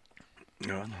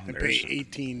 No, And there's- pay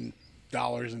 $18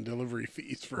 in delivery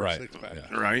fees for Right, a 6-pack.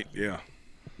 yeah. Right, yeah.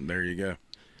 There you go.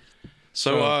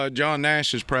 So, John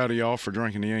Nash is proud of y'all for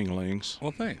drinking the Yinglings.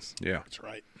 Well, thanks. Yeah. That's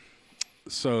right.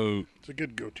 So, It's a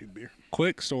good go-to beer.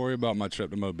 quick story about my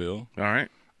trip to Mobile. All right.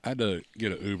 I had to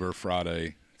get an Uber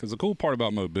Friday because the cool part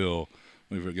about Mobile,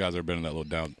 if you guys ever been in that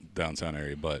little downtown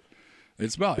area, but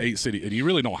it's about 8 cities, and you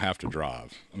really don't have to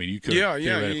drive. You could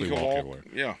theoretically you can walk walk. everywhere.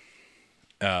 Yeah.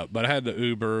 But I had the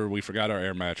Uber. We forgot our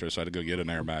air mattress. I had to go get an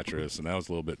air mattress, and that was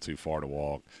a little bit too far to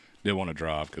walk. Didn't want to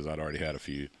drive because I'd already had a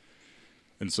few.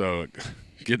 And so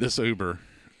get this Uber,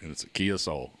 and it's a Kia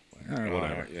Soul. All right,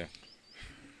 whatever. Yeah.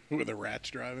 With the rats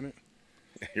driving it.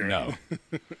 No.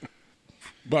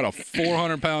 But a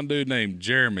 400-pound dude named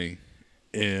Jeremy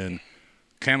in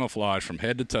camouflage from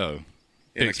head to toe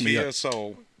In a picks me Kia up.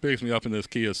 Soul, Picks me up in this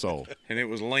Kia Soul. and it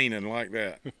was leaning like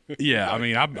that. Yeah,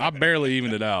 I barely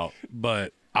evened it out,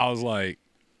 but I was like,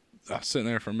 I was sitting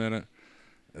there for a minute.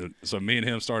 So me and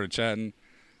him started chatting.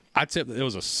 It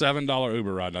was a $7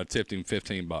 Uber ride, and I tipped him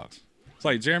 $15. It's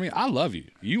like, Jeremy, I love you.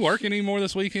 You working anymore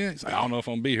this weekend? He's like, I don't know if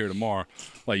I'm gonna be here tomorrow.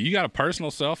 Like, you got a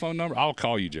personal cell phone number? I'll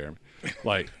call you, Jeremy.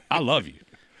 Like, I love you.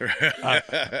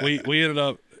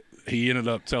 He ended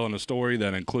up telling a story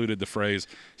that included the phrase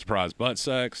 "surprise butt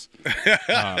sex,"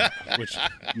 which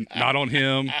not on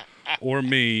him or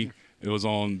me. It was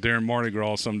on during Mardi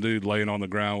Gras. Some dude laying on the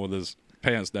ground with his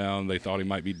pants down. They thought he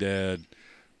might be dead.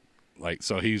 Like,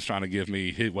 so he's trying to give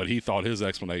me what he thought his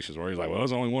explanations were. He's like, well,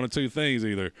 there's only one of two things.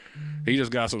 Either he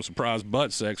just got some surprise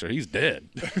butt sex or he's dead.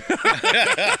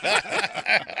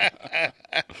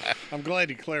 I'm glad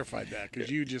you clarified that,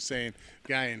 because you just saying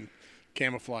guy in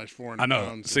camouflage 400 I know.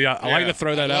 pounds. See, I like to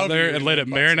throw that out there and let it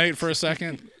marinate for a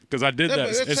second, because I did that.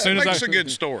 As soon as makes a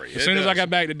good story. As soon as I got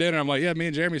back to dinner, I'm like, yeah, me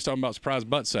and Jeremy's talking about surprise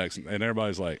butt sex. And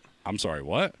everybody's like, I'm sorry,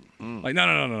 what? Like,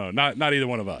 no, not either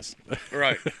one of us.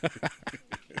 Right.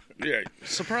 Yeah,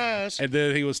 surprise. And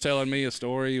then he was telling me a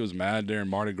story. He was mad during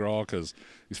Mardi Gras because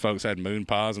these folks had moon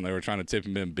pies and they were trying to tip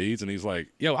him in beads. And he's like,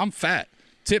 yo, I'm fat.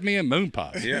 Tip me in moon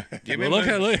pies. Yeah. Give me look.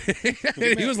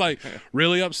 He was like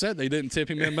really upset they didn't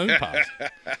tip him in moon pies.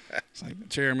 It's like,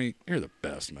 Jeremy, you're the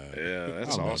best, man. Yeah,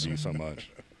 that's I love awesome. you so much.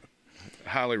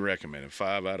 Highly recommended.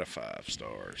 5 out of 5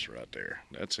 stars right there.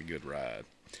 That's a good ride.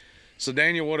 So,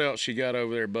 Daniel, what else you got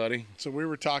over there, buddy? So we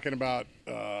were talking about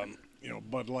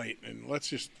Bud Light, and let's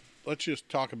just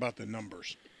talk about the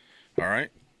numbers. All right.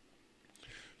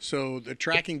 So the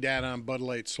tracking data on Bud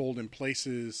Light sold in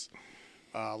places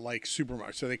like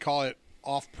supermarkets. So they call it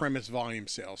off-premise volume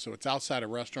sales. So it's outside of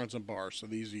restaurants and bars. So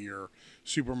these are your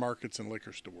supermarkets and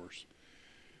liquor stores.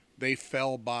 They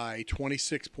fell by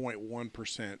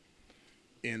 26.1%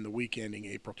 in the week ending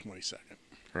April 22nd.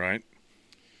 Right.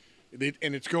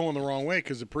 And it's going the wrong way,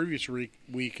 because the previous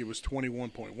week it was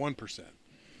 21.1%.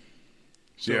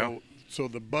 So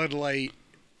the Bud Light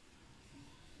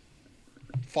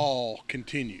fall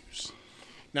continues.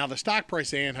 Now, the stock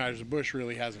price of Anheuser-Busch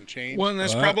really hasn't changed. Well, and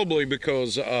that's probably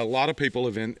because a lot of people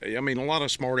a lot of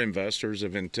smart investors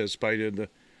have anticipated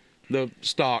the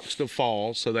stocks to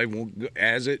fall, so they won't,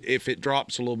 if it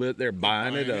drops a little bit, they're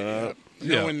buying it up.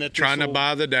 Knowing that Trying to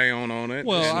buy the down on it.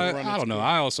 Well, I don't know.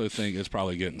 I also think it's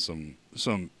probably getting some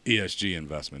ESG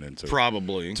investment into it.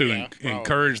 Probably. To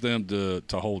encourage them to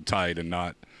hold tight and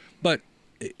not. But,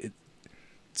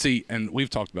 see, and we've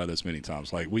talked about this many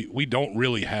times, like we don't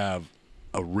really have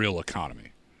a real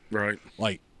economy. Right.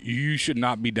 Like, you should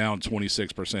not be down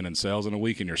 26% in sales in a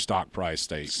week and your stock price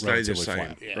stays relatively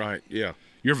flat. Yeah. Right, yeah.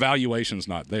 Your valuation's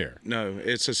not there. No,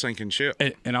 it's a sinking ship.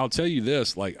 And I'll tell you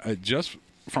this, just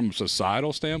from a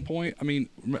societal standpoint, I mean,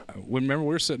 remember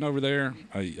we were sitting over there,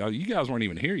 you guys weren't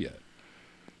even here yet,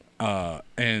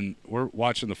 and we're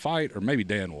watching the fight, or maybe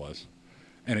Dan was,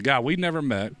 and a guy we'd never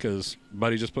met because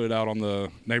Buddy just put it out on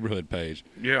the neighborhood page.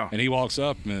 Yeah. And he walks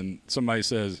up and somebody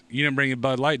says, "You didn't bring a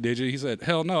Bud Light, did you?" He said,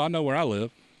 "Hell no, I know where I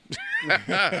live." He's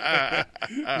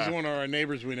one of our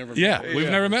neighbors we never met. Yeah, we've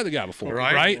never met the guy before,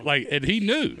 right? Like, and he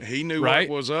knew. He knew right?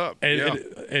 what was up.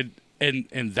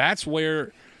 And that's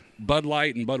where Bud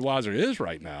Light and Budweiser is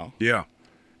right now. Yeah.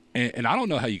 And I don't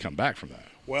know how you come back from that.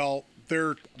 Well,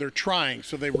 they're trying.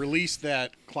 So they released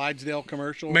that Clydesdale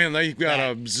commercial. Man, they've got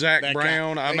a Zach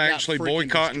Brown. I'm actually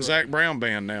boycotting destroyed. Zach Brown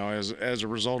band now as a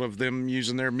result of them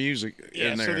using their music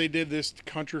in there. So they did this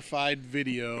countrified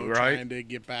video trying to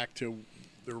get back to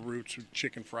their roots with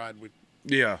chicken fried with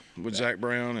Zach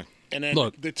Brown. And then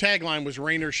the tagline was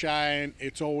 "Rain or shine,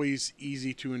 it's always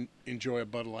easy to enjoy a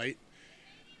Bud Light."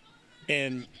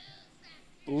 And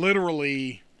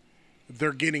literally,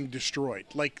 they're getting destroyed.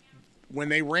 Like, when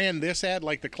they ran this ad,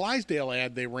 like the Clydesdale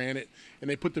ad, they ran it, and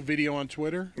they put the video on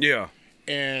Twitter. Yeah.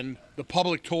 And the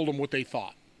public told them what they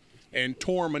thought and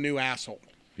tore them a new asshole.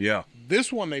 Yeah.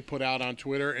 This one they put out on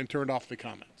Twitter and turned off the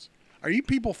comments. Are you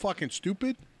people fucking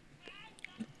stupid?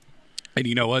 And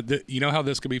you know what? You know how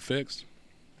this could be fixed?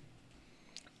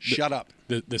 Shut up.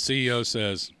 The CEO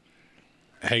says,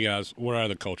 "Hey guys, we're out of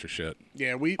the culture shit.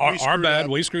 Yeah, we our bad.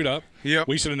 We screwed up. Yep.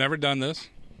 We should have never done this.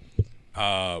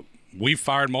 We've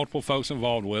fired multiple folks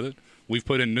involved with it. We've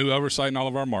put in new oversight in all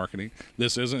of our marketing.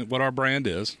 This isn't what our brand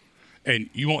is, and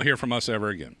you won't hear from us ever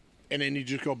again." And then you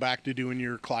just go back to doing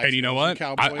your Clydesdale. And you know what?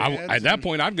 Cowboy ads at that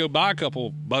point, I'd go buy a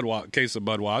couple case of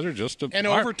Budweiser just to. And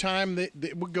over time,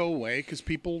 it would go away because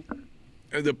people.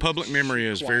 The public memory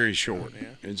is very short. Yeah.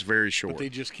 It's very short. But they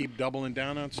just keep doubling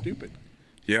down on stupid.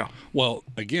 Yeah. Well,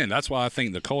 again, that's why I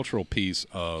think the cultural piece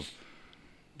of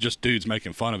just dudes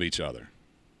making fun of each other.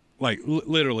 Like,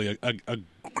 literally, a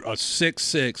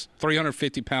 6'6",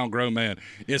 350-pound grown man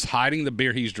is hiding the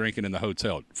beer he's drinking in the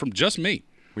hotel from just me.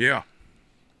 Yeah.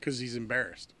 Because he's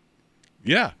embarrassed.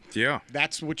 Yeah. Yeah.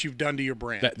 That's what you've done to your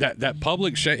brand. That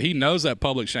public he knows that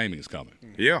public shaming is coming.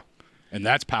 Yeah. And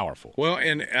that's powerful. Well,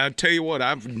 and I tell you what,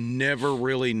 I've never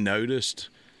really noticed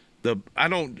I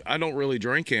don't really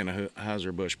drink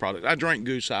Anheuser-Busch product. I drink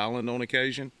Goose Island on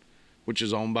occasion, which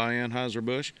is owned by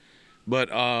Anheuser-Busch. But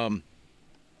I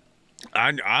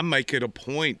make it a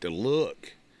point to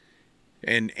look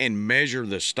and measure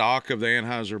the stock of the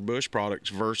Anheuser-Busch products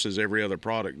versus every other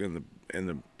product in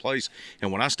the place.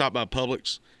 And when I stopped by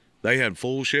Publix, they had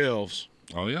full shelves.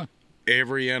 Oh yeah.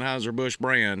 Every Anheuser-Busch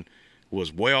brand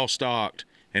was well stocked,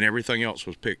 and everything else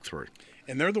was picked through.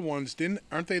 And they're the ones,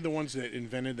 aren't they the ones that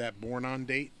invented that born on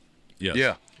date? Yes.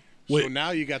 Yeah. So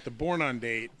now you got the born on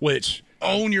date. Which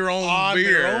Own your own on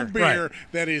beer. their own beer Right.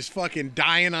 that is fucking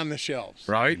dying on the shelves.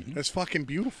 Right? That's fucking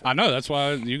beautiful. I know that's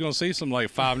why you're gonna see some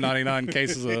like $5.99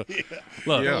 cases of.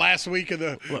 Look, The last week of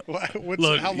the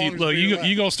how long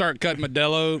you gonna start cutting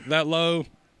Modelo that low?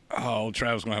 Oh,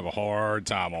 Travis gonna have a hard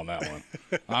time on that one.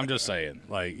 I'm just saying,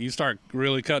 like you start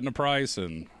really cutting the price,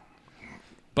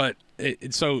 but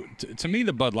to me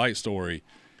the Bud Light story,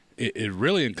 it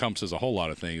really encompasses a whole lot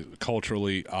of things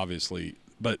culturally, obviously,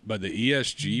 but the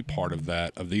ESG part of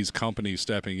that, of these companies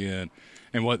stepping in,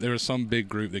 and there was some big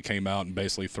group that came out and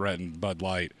basically threatened Bud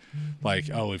Light, like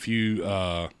if you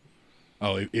that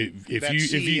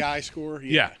CEI score.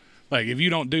 yeah, like if you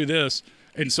don't do this.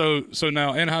 And so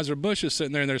now Anheuser-Busch is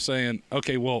sitting there and they're saying,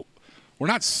 okay, well, we're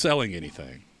not selling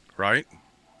anything. Right?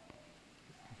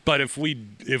 But if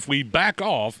we back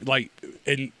off, like,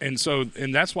 and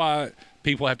that's why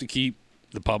people have to keep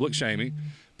the public shaming.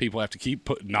 People have to keep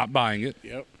not buying it.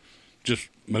 Yep. Just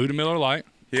move to Miller Lite,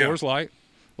 Yeah. Coors Light.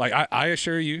 Like, I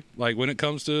assure you, like, when it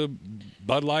comes to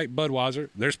Bud Light, Budweiser,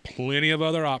 there's plenty of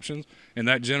other options. And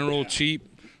that general cheap,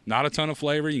 not a ton of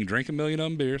flavor, you can drink a million of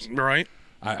them beers. Right?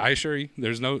 I assure you,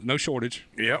 there's no shortage.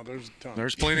 Yep. There's a ton.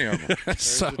 There's plenty of them. There's a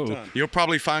So ton. You'll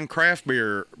probably find craft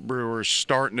beer brewers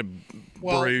starting to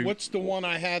Well, brew. what's the one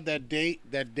I had that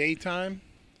daytime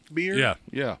beer? yeah,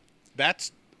 Yeah.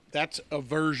 That's a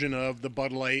version of the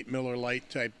Bud Light, Miller Lite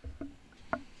type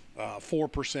 4%,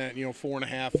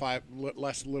 4.5, 5,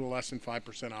 little less than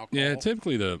 5% alcohol. yeah.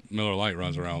 Typically the Miller Lite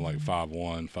runs around like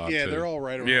 5.1, 5.2. Yeah, they're all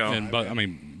right around. Yeah. And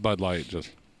Bud Light just.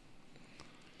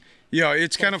 Yeah,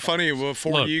 it's kind of funny.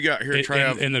 Before Look, you got here,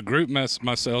 Trav. in the group my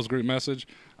sales group message,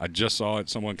 I just saw it.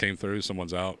 Someone came through.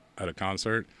 Someone's out at a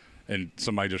concert, and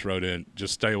somebody just wrote in,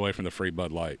 "Just stay away from the free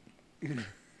Bud Light."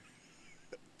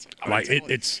 Like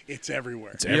it's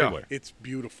everywhere. it's everywhere, It's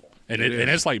beautiful. and It is.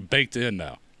 it's like baked in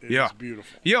now. It's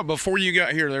beautiful. Yeah, before you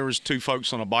got here, there was two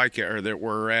folks on a bike there that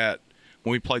were at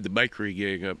when we played the bakery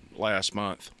gig up last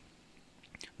month.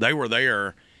 They were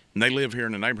there, and they live here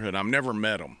in the neighborhood. I've never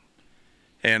met them.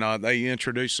 And they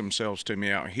introduced themselves to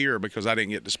me out here because I didn't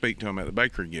get to speak to them at the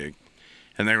bakery gig.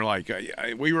 And they were like,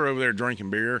 we were over there drinking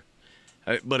beer,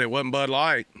 but it wasn't Bud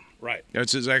Light. Right.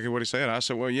 That's exactly what he said. I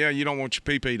said, well, yeah, you don't want your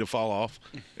pee-pee to fall off.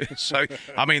 So,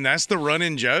 I mean, that's the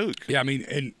running joke. Yeah, I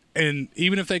mean, and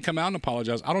even if they come out and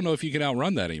apologize, I don't know if you can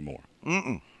outrun that anymore.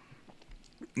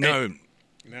 No.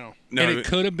 No, And it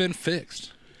could have been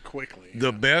fixed. quickly.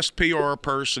 The best PR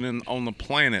person on the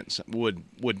planet would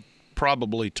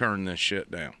probably turn this shit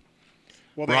down.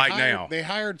 Well, now. They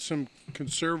hired some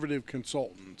conservative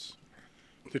consultants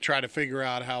to try to figure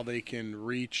out how they can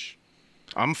reach.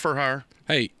 I'm for her.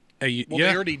 Hey, Well, yeah.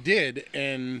 they already did,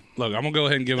 and Look, I'm gonna go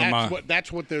ahead and give them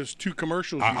that's what those two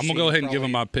commercials. I'm gonna go ahead and give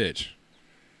them my pitch.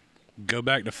 Go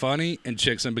back to funny and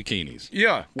chicks in bikinis.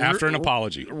 Yeah. After an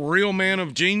apology. Real Man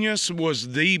of Genius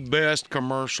was the best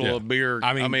commercial Yeah. of beer.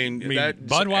 I mean, that's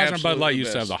Budweiser and Bud Light absolutely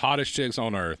used to have the best. hottest chicks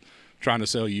on earth trying to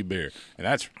sell you beer, and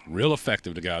that's real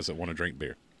effective to guys that want to drink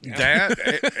beer. That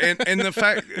and the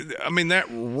fact, I mean, that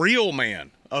Real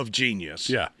Man of Genius.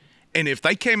 Yeah. And if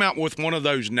they came out with one of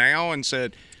those now and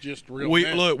said, Just real we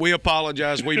men. look, we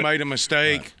apologize, we made a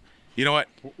mistake. You know what?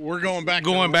 We're going back.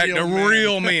 Going back to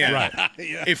real men. Right.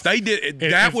 Yeah. If they did,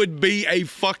 that would be a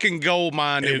fucking gold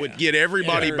mine. It would get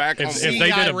everybody back on if board. they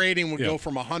did CI a- rating would yeah. go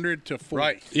from 100 to 40.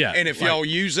 Right. Yeah, And if right. y'all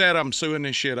use that, I'm suing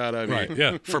the shit out of you. Right,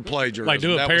 yeah. For plagiarism. Like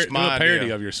do a That was parody my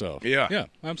idea. of yourself. Yeah. Yeah,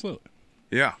 absolutely.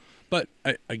 Yeah. But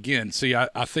again, see, I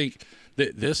think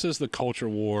that this is the culture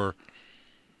war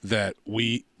that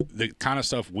the kind of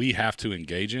stuff we have to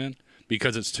engage in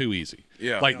because it's too easy.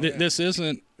 Yeah. Like this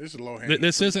isn't This is low hanging.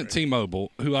 this isn't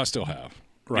T-Mobile, who I still have,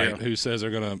 right? Yeah. Who says they're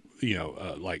gonna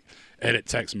like edit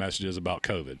text messages about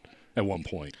COVID at one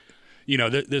point.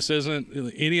 This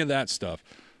isn't any of that stuff.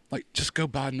 Like just go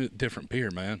buy a different beer,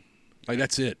 man. Like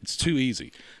that's it. It's too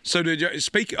easy. So did you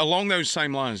speak along those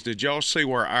same lines? Did y'all see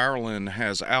where Ireland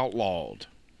has outlawed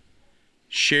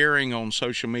sharing on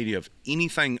social media of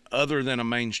anything other than a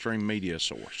mainstream media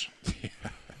source?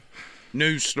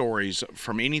 News stories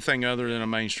from anything other than a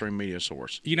mainstream media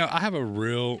source. I have a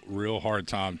real hard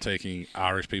time taking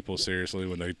Irish people seriously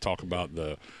when they talk about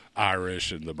the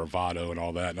Irish and the bravado and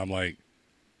all that. And I'm like,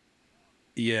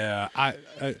 yeah, I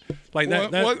like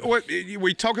that. What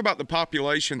we talk about the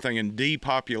population thing and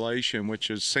depopulation,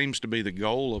 which seems to be the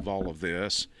goal of all of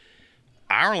this.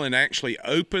 Ireland actually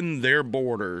opened their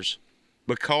borders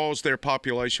because their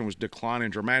population was declining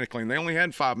dramatically, and they only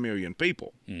had 5 million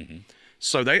people.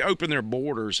 So they opened their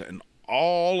borders, and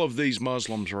all of these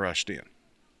Muslims rushed in.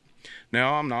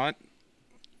 Now, I'm not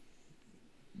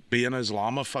being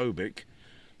Islamophobic,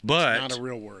 but Not a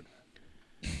real word.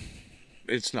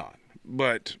 it's not.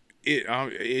 But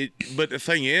but the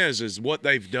thing is what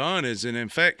they've done is, in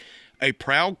fact, a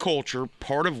proud culture,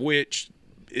 part of which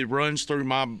it runs through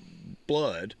my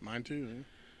blood, Mine too.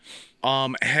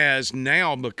 has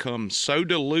now become so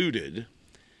diluted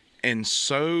and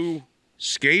so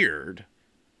scared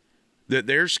that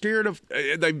they're scared of.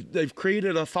 They've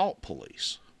created a thought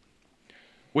police.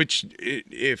 Which,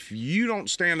 if you don't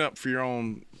stand up for your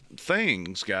own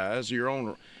things, guys, your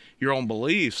own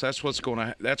beliefs, that's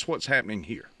what's happening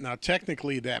here. Now,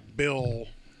 technically, that bill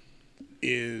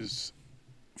is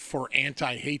for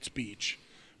anti-hate speech,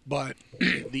 but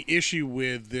the issue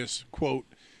with this quote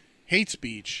hate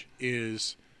speech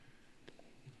is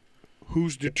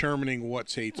who's determining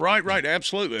what's hate speech. Right,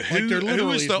 absolutely.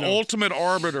 Who is the ultimate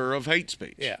arbiter of hate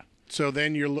speech? Yeah. So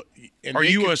then Are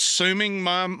you assuming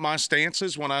my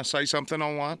stances when I say something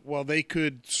online? Well, they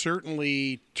could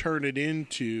certainly turn it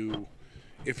into,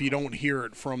 if you don't hear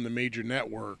it from the major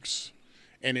networks,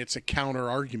 and it's a counter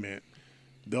argument,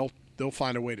 they'll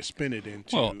find a way to spin it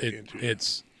into. Well,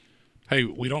 it's, hey,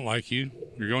 we don't like you.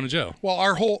 You're going to jail. Well,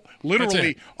 our whole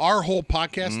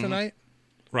podcast tonight,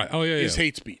 right? Oh yeah, is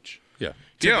hate speech. Yeah,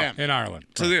 To them. in Ireland.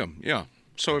 To them, yeah.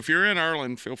 So if you're in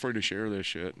Ireland, feel free to share this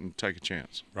shit and take a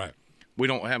chance. Right. We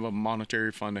don't have a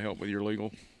monetary fund to help with your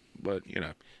legal, but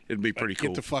it'd be pretty cool.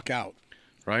 Get the fuck out.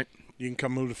 Right? You can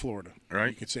come move to Florida. Right.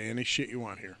 You can say any shit you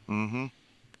want here.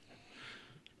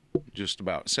 Just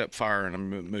about set fire in a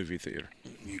movie theater.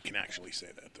 You can actually say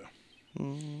that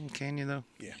though. Can you though?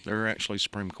 Yeah. There are actually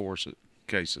Supreme Court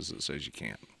cases that says you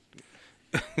can't.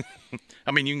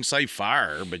 I mean, you can say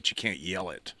fire, but you can't yell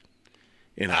it.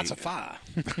 That's a fire.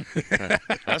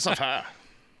 That's a fire.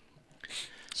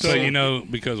 So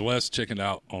because Wes chickened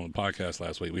out on the podcast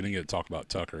last week, we didn't get to talk about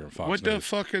Tucker and Fox What News. the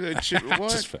fuck are that shit?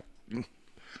 What?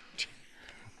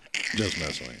 Just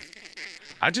messing with you.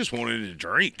 I just wanted to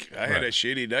drink. I had a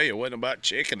shitty day. It wasn't about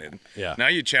chickening. Yeah. Now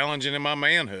you're challenging in my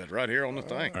manhood right here on the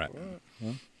thing. All right.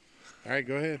 All right,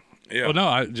 go ahead. Yeah. Well, no,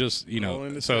 I just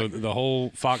So the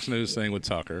whole Fox News thing with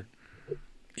Tucker,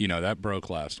 that broke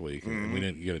last week, and we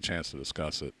didn't get a chance to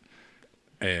discuss it.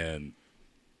 And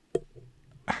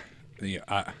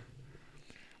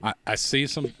I see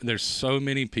there's so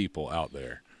many people out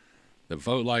there that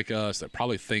vote like us, that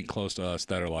probably think close to us,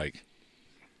 that are like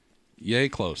yay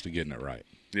close to getting it right.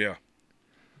 Yeah.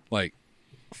 Like,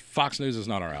 Fox News is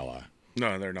not our ally.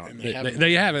 No, they're not.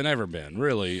 They haven't ever been,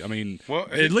 really. I mean,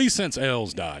 at least since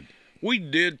L's died. We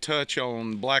did touch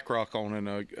on BlackRock owning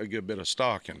a good bit of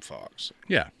stock in Fox.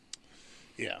 Yeah.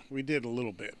 Yeah, we did a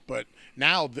little bit. But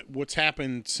now what's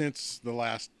happened since the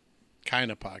last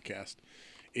kind of podcast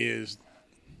is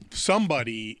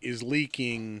somebody is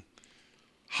leaking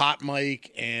hot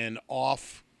mic and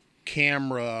off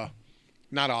camera,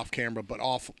 not off camera, but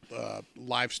off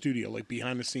live studio, like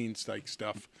behind the scenes like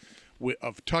stuff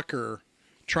of Tucker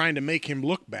trying to make him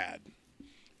look bad.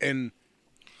 And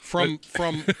from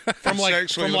our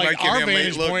vantage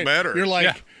point, better. You're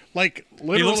like, like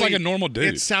literally, he looks like a normal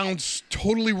dude. It sounds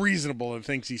totally reasonable in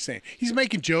things he's saying. He's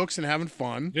making jokes and having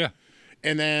fun. Yeah.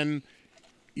 And then,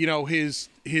 his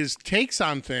takes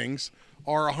on things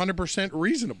are 100%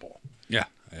 reasonable. Yeah.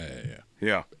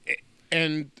 Yeah.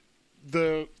 And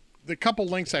the couple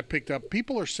links I picked up,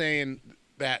 people are saying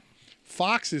that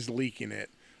Fox is leaking it,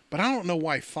 but I don't know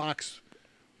why Fox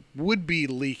would be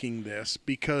leaking this,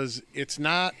 because it's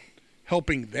not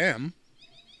helping them.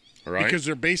 Right. Because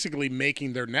they're basically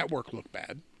making their network look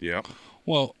bad. Yeah.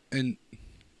 Well, and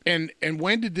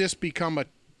when did this become a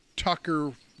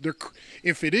Tucker?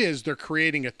 If it is, they're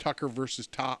creating a Tucker versus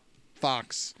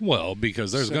Fox. Well,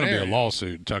 because there's going to be a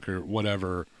lawsuit, Tucker,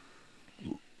 whatever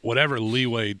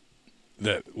leeway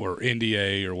that or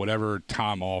NDA or whatever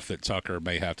time off that Tucker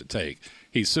may have to take,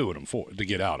 he's suing them to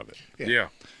get out of it. Yeah.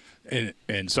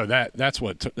 And so that's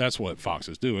what Fox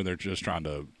is doing. They're just trying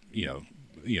to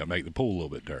make the pool a little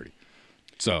bit dirty.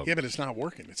 So yeah, but it's not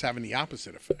working. It's having the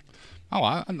opposite effect. Oh,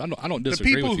 I don't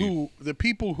disagree with you. The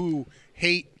people who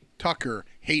hate Tucker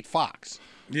hate Fox.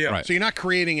 Yeah. Right. So you're not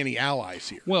creating any allies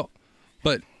here. Well,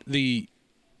 but to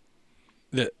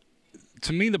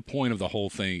me, the point of the whole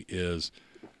thing is,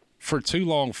 for too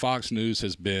long, Fox News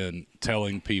has been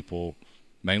telling people,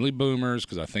 mainly boomers,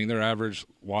 because I think their average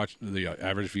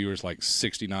viewer is like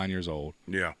 69 years old.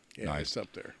 Yeah. Yeah, nice. It's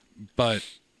up there. But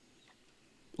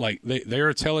like they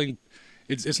are telling,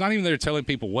 it's not even they're telling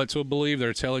people what to believe.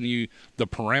 They're telling you the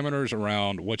parameters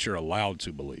around what you're allowed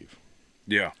to believe.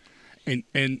 Yeah. And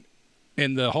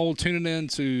the whole tuning in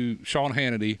to Sean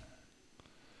Hannity,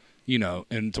 you know,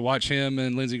 and to watch him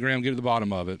and Lindsey Graham get to the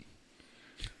bottom of it,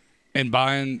 and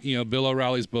buying, you know, Bill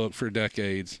O'Reilly's book for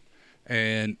decades,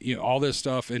 and, you know, all this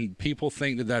stuff, and people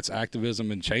think that that's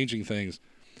activism and changing things,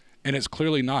 and it's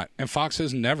clearly not. And Fox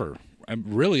has never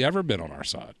really ever been on our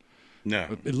side.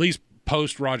 No. At least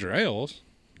post Roger Ailes.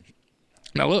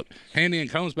 Now look, Handy and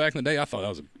Combs back in the day, I thought that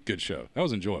was a good show. That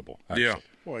was enjoyable. Actually. Yeah.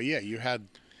 Well, yeah, you had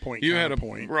point You had a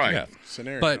counterpoint right. Yeah.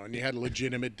 scenario, But- and you had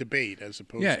legitimate debate as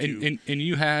opposed Yeah, to and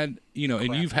you had, you know, and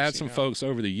crap you've had we've some seen folks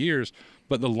over the years,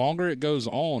 but the longer it goes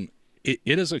on, it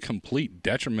is a complete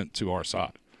detriment to our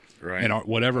side Right. and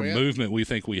whatever Oh, yeah. movement we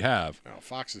think we have, no,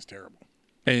 Fox is terrible.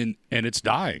 and it's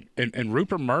dying. And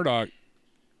Rupert Murdoch,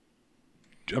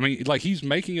 I mean, like, he's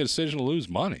making a decision to lose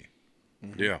money.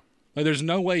 Yeah. Like, there's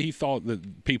no way he thought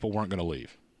that people weren't going to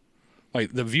leave.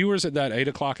 Like, the viewers at that 8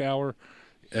 o'clock hour,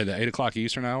 at the 8 o'clock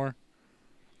Eastern hour,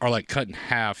 are like cut in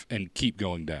half and keep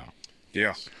going down.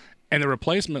 Yeah. And the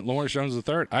replacement, Lawrence Jones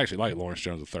III, I actually like Lawrence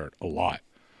Jones III a lot.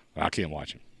 I can't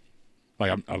watch him.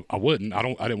 Like, I wouldn't. I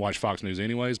didn't watch Fox News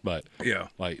anyways, but Yeah.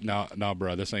 like, no,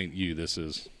 bro, this ain't you. This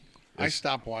is. I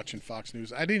stopped watching Fox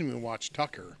News. I didn't even watch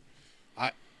Tucker.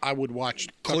 I would watch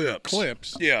Clips. Tucker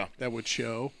clips Yeah. that would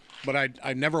show, but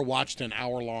I never watched an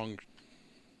hour-long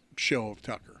show of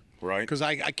Tucker. Right. Because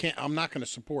I can't. I'm not going to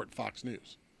support Fox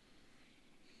News.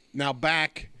 Now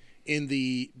back in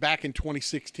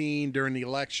 2016 during the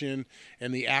election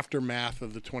and the aftermath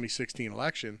of the 2016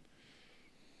 election,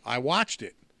 I watched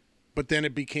it, but then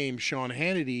it became Sean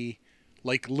Hannity.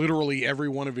 Like literally every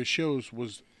one of his shows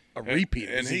was a repeat. It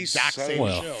And was the he's exact so same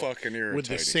Well- show fucking irritating. with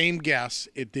the same guests.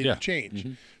 It didn't Yeah. change.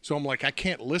 So I'm like, I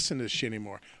can't listen to this shit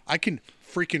anymore. I can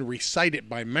freaking recite it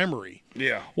by memory.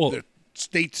 Yeah. Well, The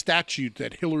state statute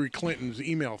that Hillary Clinton's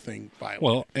email thing violated.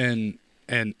 well, and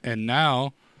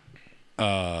now,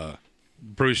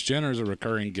 Bruce Jenner is a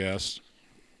recurring guest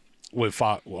with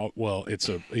Fox. Well,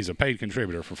 he's a paid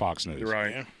contributor for Fox News,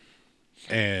 Right. Yeah.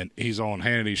 and he's on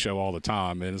Hannity's show all the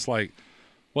time, and it's like,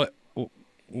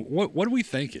 what are we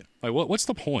thinking? Like, what's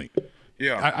the point?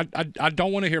 Yeah. I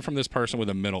don't want to hear from this person with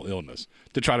a mental illness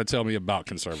to try to tell me about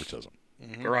conservatism.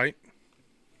 Right.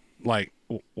 Like,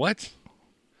 what?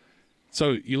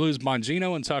 So you lose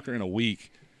Bongino and Tucker in a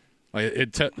week. Like,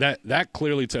 that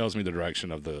clearly tells me the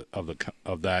direction of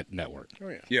that network. Oh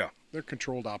yeah. Yeah. They're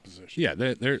controlled opposition. Yeah,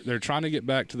 they're trying to get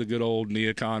back to the good old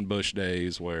neocon Bush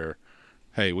days where,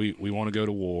 hey, we want to go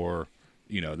to war.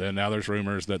 You know, then now there's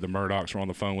rumors that the Murdochs were on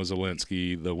the phone with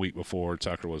Zelensky the week before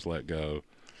Tucker was let go.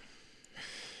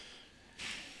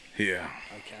 Yeah.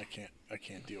 I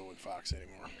can't deal with Fox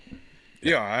anymore.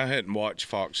 Yeah, I hadn't watched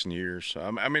Fox in years.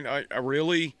 I mean, I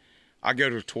really, I go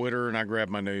to Twitter and I grab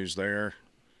my news there.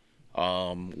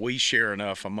 We share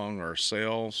enough among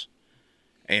ourselves,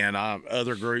 and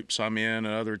other groups I'm in and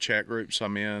other chat groups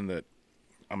I'm in that,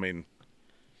 I mean,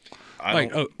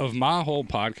 of my whole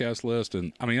podcast list,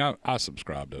 and I mean, I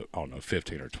subscribe to, I don't know,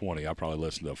 15 or 20. I probably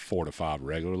listen to 4 to 5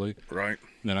 regularly. right.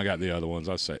 And then I got the other ones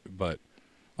I say, but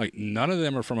like none of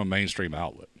them are from a mainstream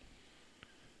outlet.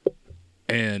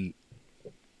 And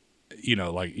you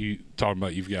know, like you talking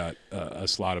about, you've got a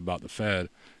slide about the Fed.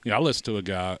 You know, I listened to a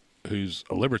guy who's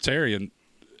a libertarian,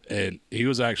 and he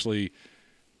was actually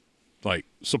like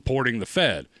supporting the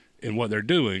Fed in what they're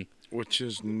doing. Which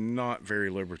is not very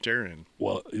libertarian.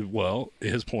 Well,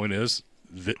 his point is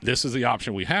this is the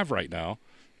option we have right now.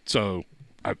 So,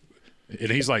 and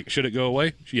he's like, should it go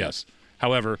away? Yes.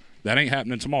 However, that ain't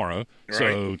happening tomorrow. Right.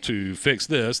 So to fix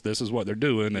this is what they're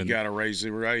doing. You And got to raise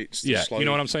the rates. to yeah, slow- you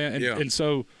know what I'm saying? And, yeah. and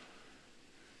so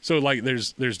like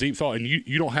there's deep thought, and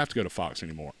you don't have to go to Fox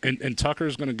anymore. And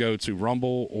Tucker's going to go to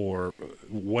Rumble or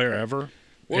wherever.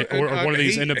 Well, or one of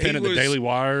these he independent, was- the Daily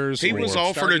Wires. He or, was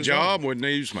offered Start a his job with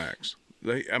Newsmax.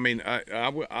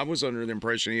 I was under the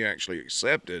impression he actually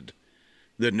accepted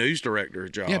the news director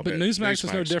job. Yeah, but at Newsmax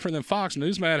is no different than Fox.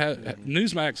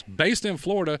 Newsmax, based in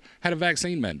Florida, had a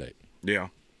vaccine mandate. Yeah.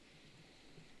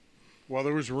 Well,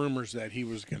 there was rumors that he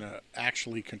was going to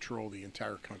actually control the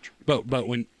entire country, But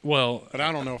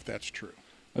I don't know if that's true.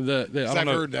 I don't know. I've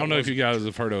heard that I don't know if wasn't you guys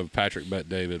have heard of Patrick Bet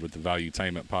David with the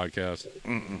Valuetainment podcast.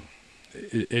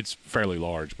 It's fairly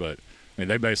large, but I mean,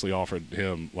 they basically offered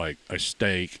him like a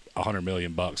stake, $100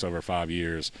 million over 5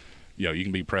 years. You know, you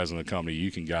can be president of the company, you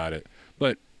can guide it.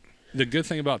 But the good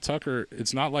thing about Tucker,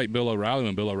 it's not like Bill O'Reilly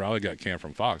when Bill O'Reilly got canned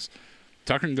from Fox.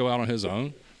 Tucker can go out on his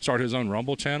own, start his own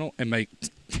Rumble channel, and make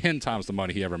 10 times the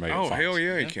money he ever made. Oh, at Fox. hell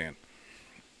yeah, he can.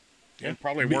 Yeah.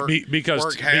 Probably Be- work be- because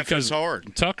work half because as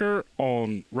hard. Tucker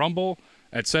on Rumble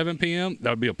at 7 p.m., that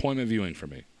would be appointment viewing for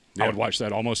me. Yeah. I would watch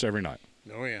that almost every night.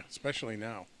 Oh yeah, especially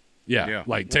now. Yeah, Yeah.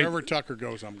 like Wherever Tucker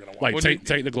goes, I'm gonna watch. like Well,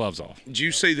 take the gloves off. Did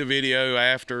you see the video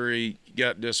after he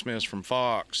got dismissed from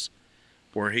Fox,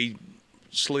 where he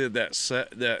slid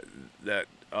that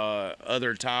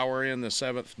other tower in the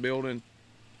 7th building?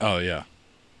 Oh yeah.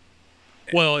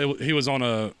 Well, he was on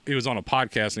a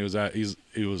podcast and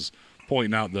he was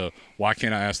pointing out why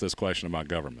can't I ask this question about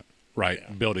government? Right,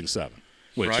 yeah. Building 7,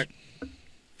 which Right.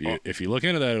 if you look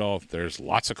into that at all, there's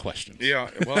lots of questions. Yeah,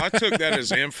 well, I took that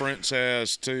as inference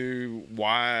as to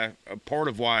why a part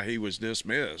of why he was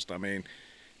dismissed. I mean,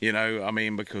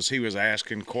 because he was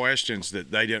asking questions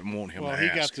that they didn't want him to ask. Well,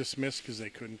 he got dismissed because they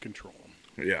couldn't control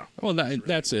him. Yeah. Well,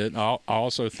 that's it. I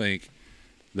also think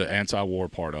the anti-war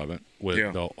part of it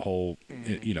with the whole,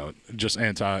 just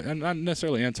and not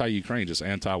necessarily anti-Ukraine, just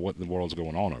anti what the world's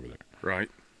going on over there. Right.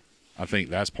 I think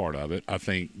that's part of it. I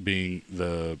think being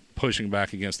the pushing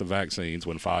back against the vaccines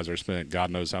when Pfizer spent God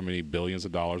knows how many billions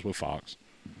of dollars with Fox.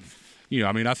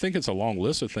 I think it's a long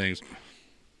list of things.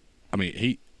 I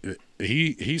mean,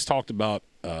 he's talked about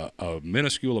a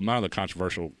minuscule amount of the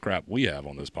controversial crap we have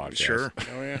on this podcast. Sure.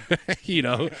 Oh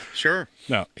yeah. Sure.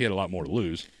 No, he had a lot more to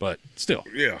lose, but still.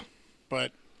 Yeah.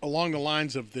 But along the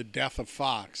lines of the death of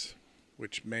Fox,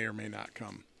 which may or may not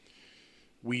come,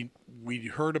 we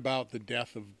heard about the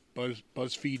death of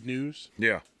BuzzFeed News.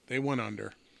 Yeah. They went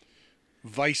under.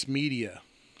 Vice Media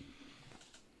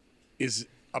is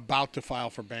about to file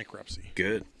for bankruptcy.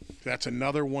 Good. That's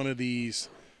another one of these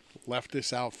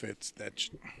leftist outfits that's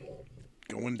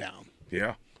going down.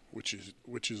 Yeah. Which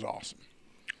is awesome.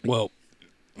 Well,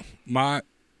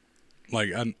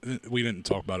 we didn't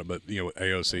talk about it, but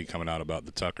AOC coming out about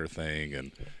the Tucker thing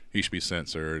and he should be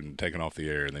censored and taken off the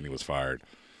air, and then he was fired.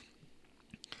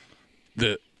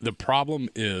 The problem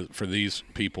is for these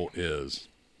people is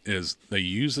they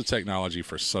use the technology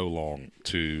for so long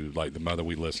to, like the mother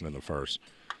we listened in the first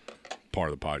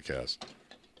part of the podcast,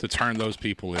 to turn those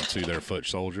people into their foot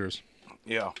soldiers.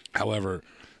 Yeah. However,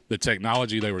 the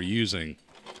technology they were using,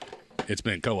 it's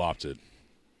been co-opted.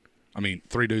 I mean,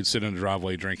 3 dudes sitting in the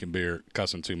driveway drinking beer,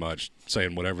 cussing too much,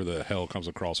 saying whatever the hell comes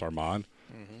across our mind.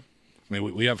 Mm-hmm. I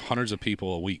mean, we have hundreds of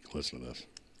people a week listening to this.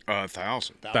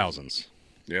 1,000. Thousands.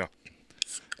 Yeah.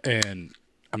 And,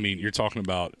 I mean, you're talking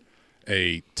about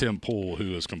a Tim Pool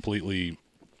who is completely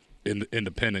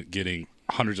independent getting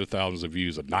hundreds of thousands of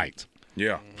views a night.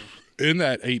 Yeah. In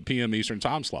that 8 p.m. Eastern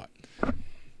time slot.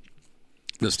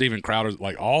 The Steven Crowder,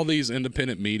 like all these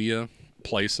independent media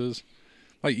places,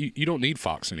 like you don't need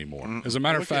Fox anymore. As a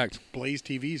matter of fact, Blaze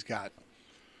TV's got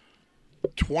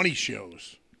 20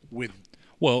 shows with.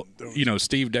 Well,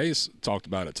 Steve Dace talked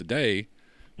about it today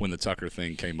when the Tucker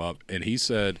thing came up, and he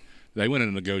said they went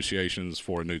into negotiations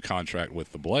for a new contract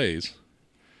with the Blaze.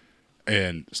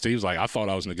 And Steve's like, I thought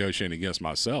I was negotiating against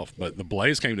myself. But the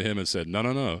Blaze came to him and said,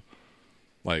 no.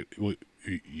 Like,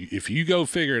 if you go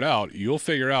figure it out, you'll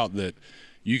figure out that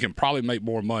you can probably make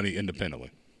more money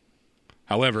independently.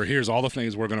 However, here's all the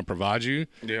things we're going to provide you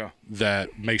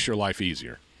that makes your life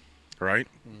easier. Right.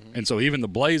 Mm-hmm. And so even the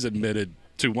Blaze admitted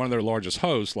to one of their largest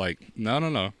hosts, like, no.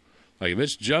 Like, if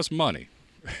it's just money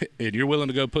and you're willing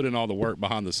to go put in all the work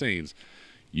behind the scenes,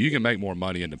 you can make more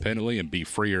money independently and be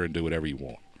freer and do whatever you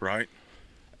want. Right.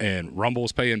 And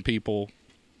Rumble's paying people,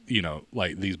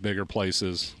 like these bigger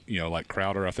places, like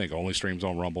Crowder, I think only streams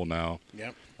on Rumble now.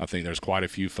 Yep. I think there's quite a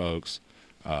few folks.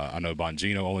 I know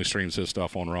Bongino only streams his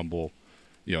stuff on Rumble,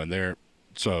 and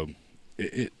so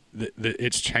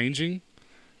it's changing.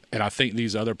 And I think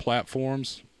these other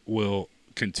platforms will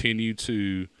continue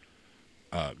to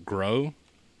grow,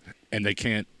 and they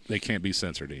can't be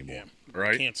censored anymore. Yeah.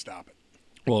 Right. Can't stop it.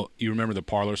 Well, you remember the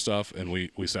Parler stuff, and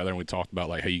we sat there and we talked about,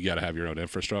 like, hey, you got to have your own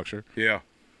infrastructure. Yeah.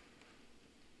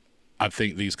 I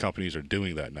think these companies are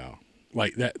doing that now.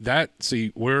 Like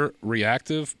see, we're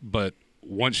reactive, but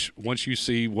once you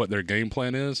see what their game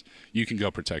plan is, you can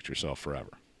go protect yourself forever.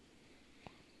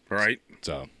 Right.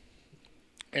 So.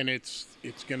 And it's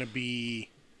going to be,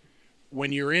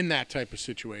 when you're in that type of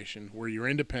situation where you're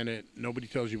independent, nobody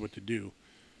tells you what to do,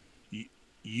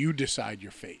 you decide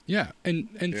your fate. Yeah, and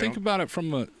think about it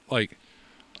from a, like,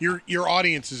 your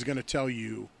audience is going to tell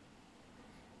you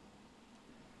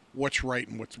what's right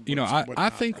and what's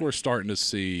I think right. We're starting to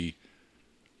see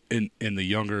in the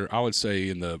younger, I would say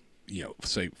in the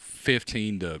say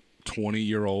 15 to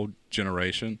 20-year-old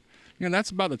generation, that's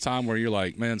about the time where you're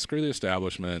like, man, screw the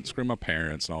establishment, screw my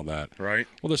parents and all that. Right.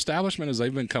 Well, the establishment, as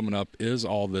they've been coming up, is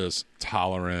all this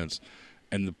tolerance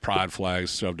and the pride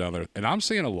flags shoved down there. And I'm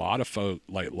seeing a lot of folk,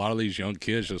 like a lot of these young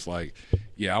kids, just like,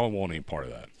 yeah, I don't want any part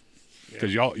of that.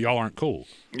 because y'all aren't cool.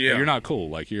 Yeah. You're not cool.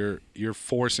 Like you're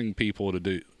forcing people to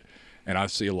do, and I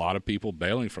see a lot of people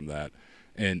bailing from that,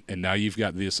 and now you've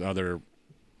got this other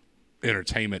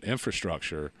entertainment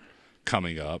infrastructure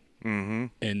coming up, and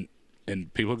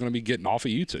people are going to be getting off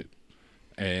of YouTube,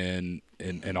 and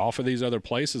off of these other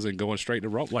places and going straight to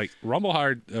Rumble. Like Rumble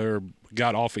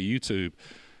got off of YouTube,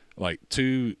 like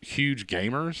 2 huge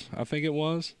gamers, I think it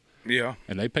was. Yeah.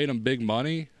 And they paid them big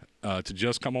money to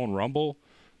just come on Rumble,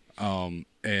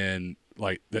 and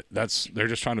like they're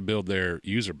just trying to build their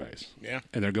user base. Yeah.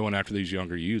 And they're going after these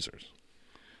younger users.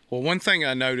 Well, one thing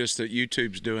I noticed that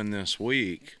YouTube's doing this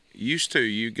week, used to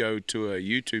you go to a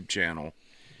YouTube channel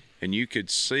and you could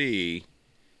see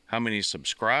how many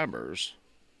subscribers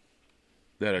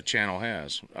that a channel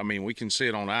has. I mean, we can see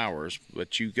it on ours,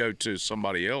 but you go to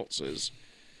somebody else's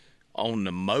on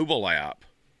the mobile app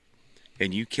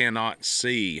and you cannot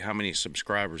see how many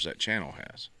subscribers that channel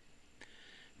has.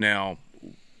 Now,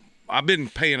 I've been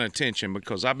paying attention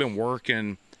because I've been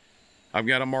working. I've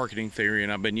got a marketing theory,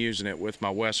 and I've been using it with my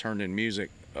Wes Herndon Music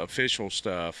official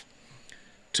stuff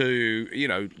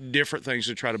to, different things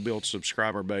to try to build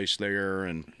subscriber base there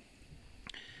and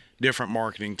different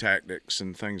marketing tactics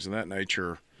and things of that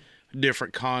nature,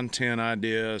 different content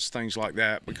ideas, things like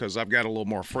that, because I've got a little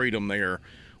more freedom there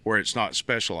where it's not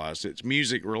specialized. It's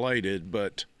music related,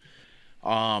 but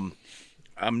I'm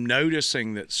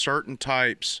noticing that certain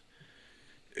types,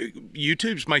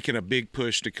 YouTube's making a big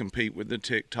push to compete with the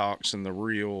TikToks and the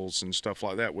Reels and stuff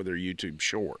like that with their YouTube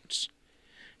Shorts.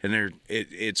 And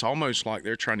it's almost like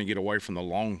they're trying to get away from the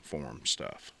long form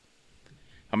stuff.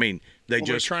 I mean, they're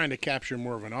trying to capture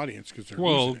more of an audience because they're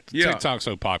Well, losing it. Yeah. TikTok's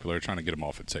so popular, trying to get them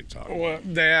off of TikTok. Well,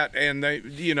 that, and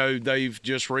they've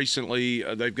just recently,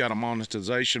 they've got a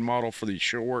monetization model for these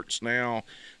shorts now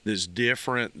that's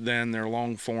different than their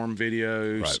long form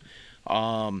videos.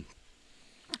 Right.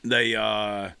 They,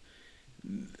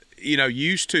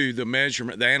 used to the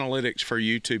measurement, the analytics for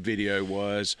YouTube video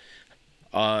was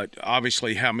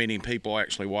obviously how many people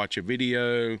actually watch a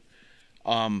video.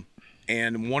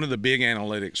 And one of the big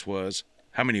analytics was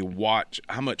how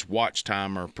much watch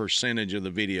time or percentage of the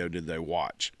video did they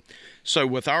watch. So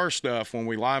with our stuff, when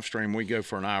we live stream, we go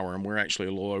for an hour, and we're actually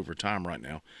a little over time right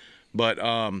now. But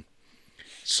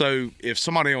so if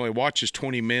somebody only watches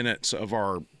 20 minutes of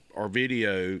our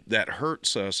video, that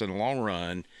hurts us in the long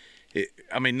run.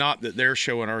 Not that they're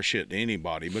showing our shit to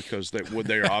anybody, because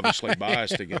they're obviously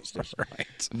biased against us.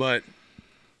 Right. But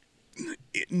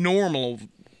normal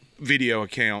video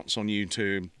accounts on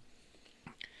YouTube,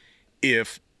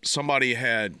 if somebody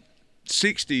had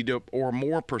 60 or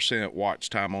more %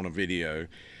 watch time on a video,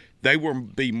 they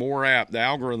would be more apt, the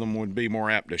algorithm would be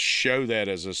more apt to show that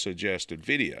as a suggested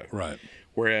video. Right.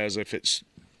 Whereas if it's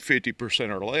 50%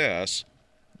 or less,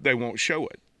 they won't show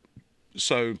it.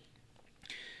 So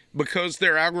because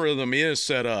their algorithm is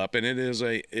set up, and it is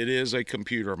a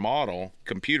computer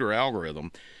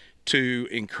algorithm, to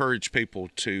encourage people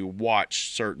to watch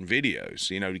certain videos,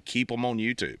 to keep them on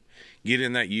YouTube. Get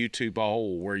in that YouTube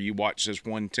hole where you watch this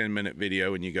 1 10-minute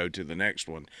video and you go to the next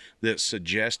one that's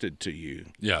suggested to you.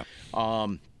 Yeah.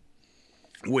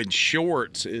 With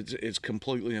shorts, it's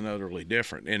completely and utterly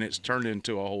different, and it's turned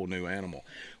into a whole new animal.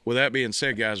 With that being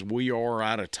said, guys, we are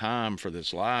out of time for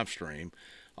this live stream.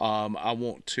 I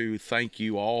want to thank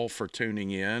you all for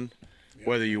tuning in.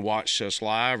 Whether you watch us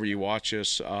live or you watch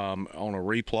us on a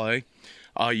replay,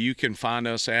 you can find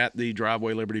us at the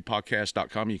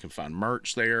DrivewayLibertyPodcast.com. You can find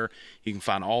merch there. You can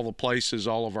find all the places,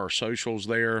 all of our socials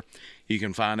there. You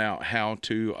can find out how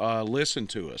to listen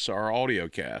to us, our audio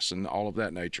casts, and all of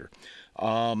that nature.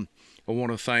 I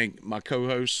want to thank my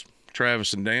co-hosts,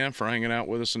 Travis and Dan, for hanging out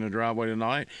with us in the driveway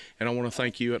tonight. And I want to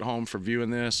thank you at home for viewing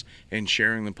this and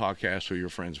sharing the podcast with your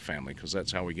friends and family, because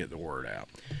that's how we get the word out.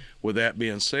 With that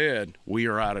being said, we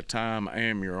are out of time. I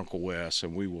am your Uncle Wes,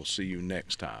 and we will see you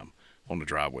next time on the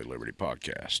Driveway Liberty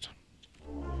Podcast.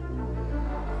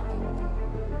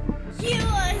 You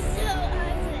are